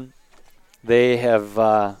plan. They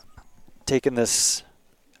have taken this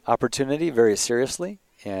opportunity very seriously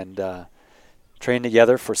and trained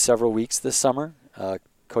together for several weeks this summer.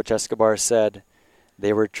 Coach Escobar said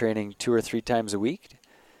they were training 2 or 3 times a week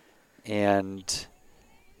and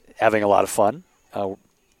having a lot of fun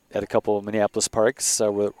at a couple of Minneapolis parks,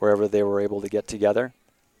 wherever they were able to get together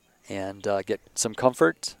and get some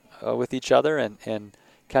comfort with each other and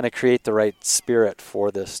kind of create the right spirit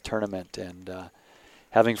for this tournament and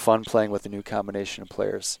having fun playing with a new combination of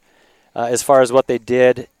players. As far as what they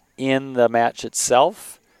did in the match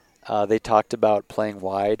itself, they talked about playing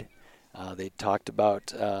wide. They talked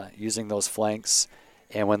about using those flanks.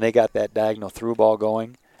 And when they got that diagonal through ball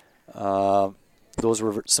going, those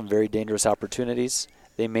were some very dangerous opportunities.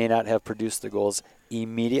 They may not have produced the goals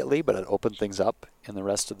immediately, but it opened things up in the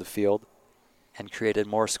rest of the field and created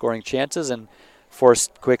more scoring chances and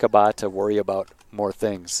forced Quakeba to worry about more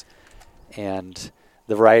things. And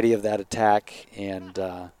the variety of that attack and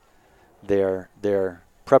their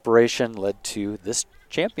preparation led to this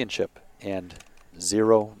championship and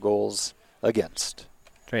 0 goals against.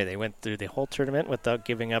 Right, they went through the whole tournament without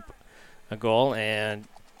giving up a goal, and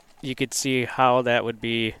you could see how that would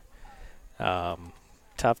be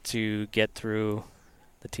tough to get through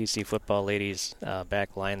the TC Football Ladies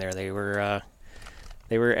back line there. They were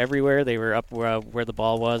everywhere. They were up where the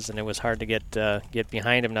ball was, and it was hard to get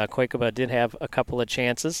behind them. Now, Quakeba did have a couple of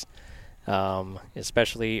chances,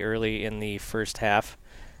 especially early in the first half,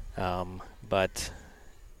 but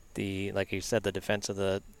like you said, the defense of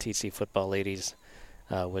the TC Football Ladies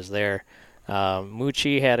was there.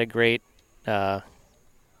 Mucci had a great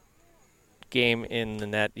game in the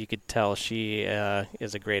net. You could tell she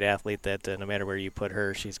is a great athlete that no matter where you put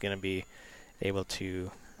her, she's going to be able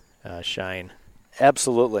to shine.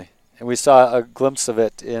 Absolutely. And we saw a glimpse of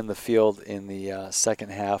it in the field in the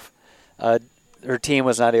second half. Her team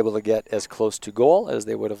was not able to get as close to goal as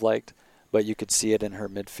they would have liked, but you could see it in her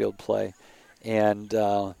midfield play. And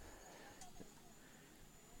the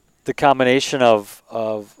combination of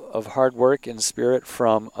hard work and spirit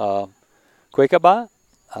from Quakeba,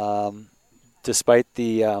 despite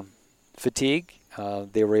the fatigue,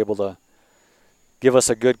 they were able to give us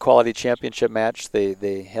a good quality championship match.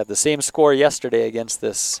 They had the same score yesterday against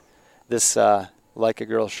this Like a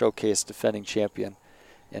Girl Showcase defending champion.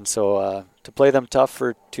 And so to play them tough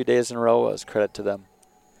for 2 days in a row was credit to them.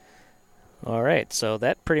 All right, so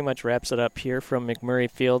that pretty much wraps it up here from McMurray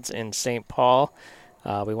Fields in St. Paul.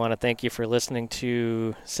 We want to thank you for listening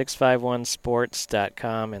to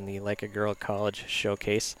 651sports.com and the Like a Girl College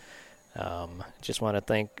Showcase. Just want to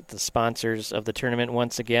thank the sponsors of the tournament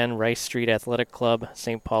once again: Rice Street Athletic Club,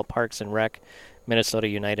 St. Paul Parks and Rec, Minnesota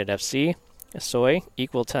United FC, Soy,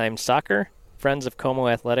 Equal Time Soccer, Friends of Como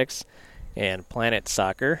Athletics, and Planet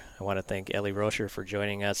Soccer. I want to thank Ellie Rocher for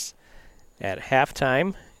joining us at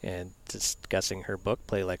halftime and discussing her book,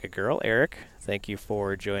 Play Like a Girl. Eric, thank you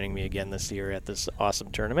for joining me again this year at this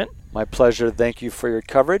awesome tournament. My pleasure. Thank you for your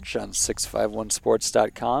coverage on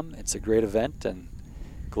 651sports.com. It's a great event, and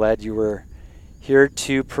glad you were here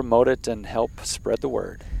to promote it and help spread the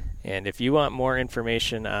word. And if you want more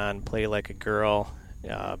information on Play Like a Girl,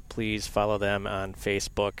 please follow them on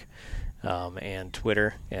Facebook and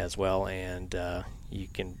Twitter as well, and you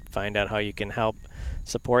can find out how you can help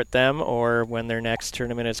support them or when their next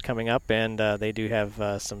tournament is coming up. And they do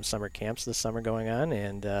have some summer camps this summer going on,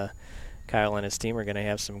 and Kyle and his team are going to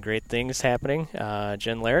have some great things happening.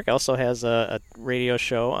 Jen Larrick also has a radio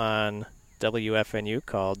show on WFNU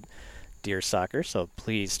called Dear Soccer, so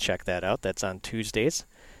please check that out. That's on Tuesdays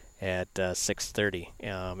at 6:30,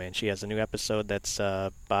 and she has a new episode that's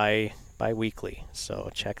bi-weekly, so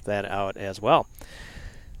check that out as well.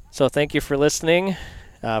 So thank you for listening.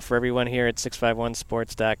 For everyone here at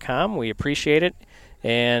 651sports.com, we appreciate it.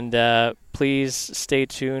 And please stay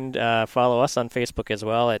tuned. Follow us on Facebook as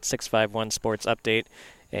well at 651 Sports Update,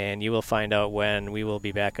 and you will find out when we will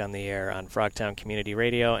be back on the air on Frogtown Community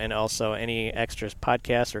Radio, and also any extra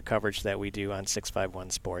podcasts or coverage that we do on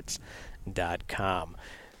 651sports.com.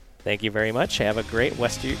 Thank you very much. Have a great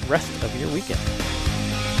rest of your weekend.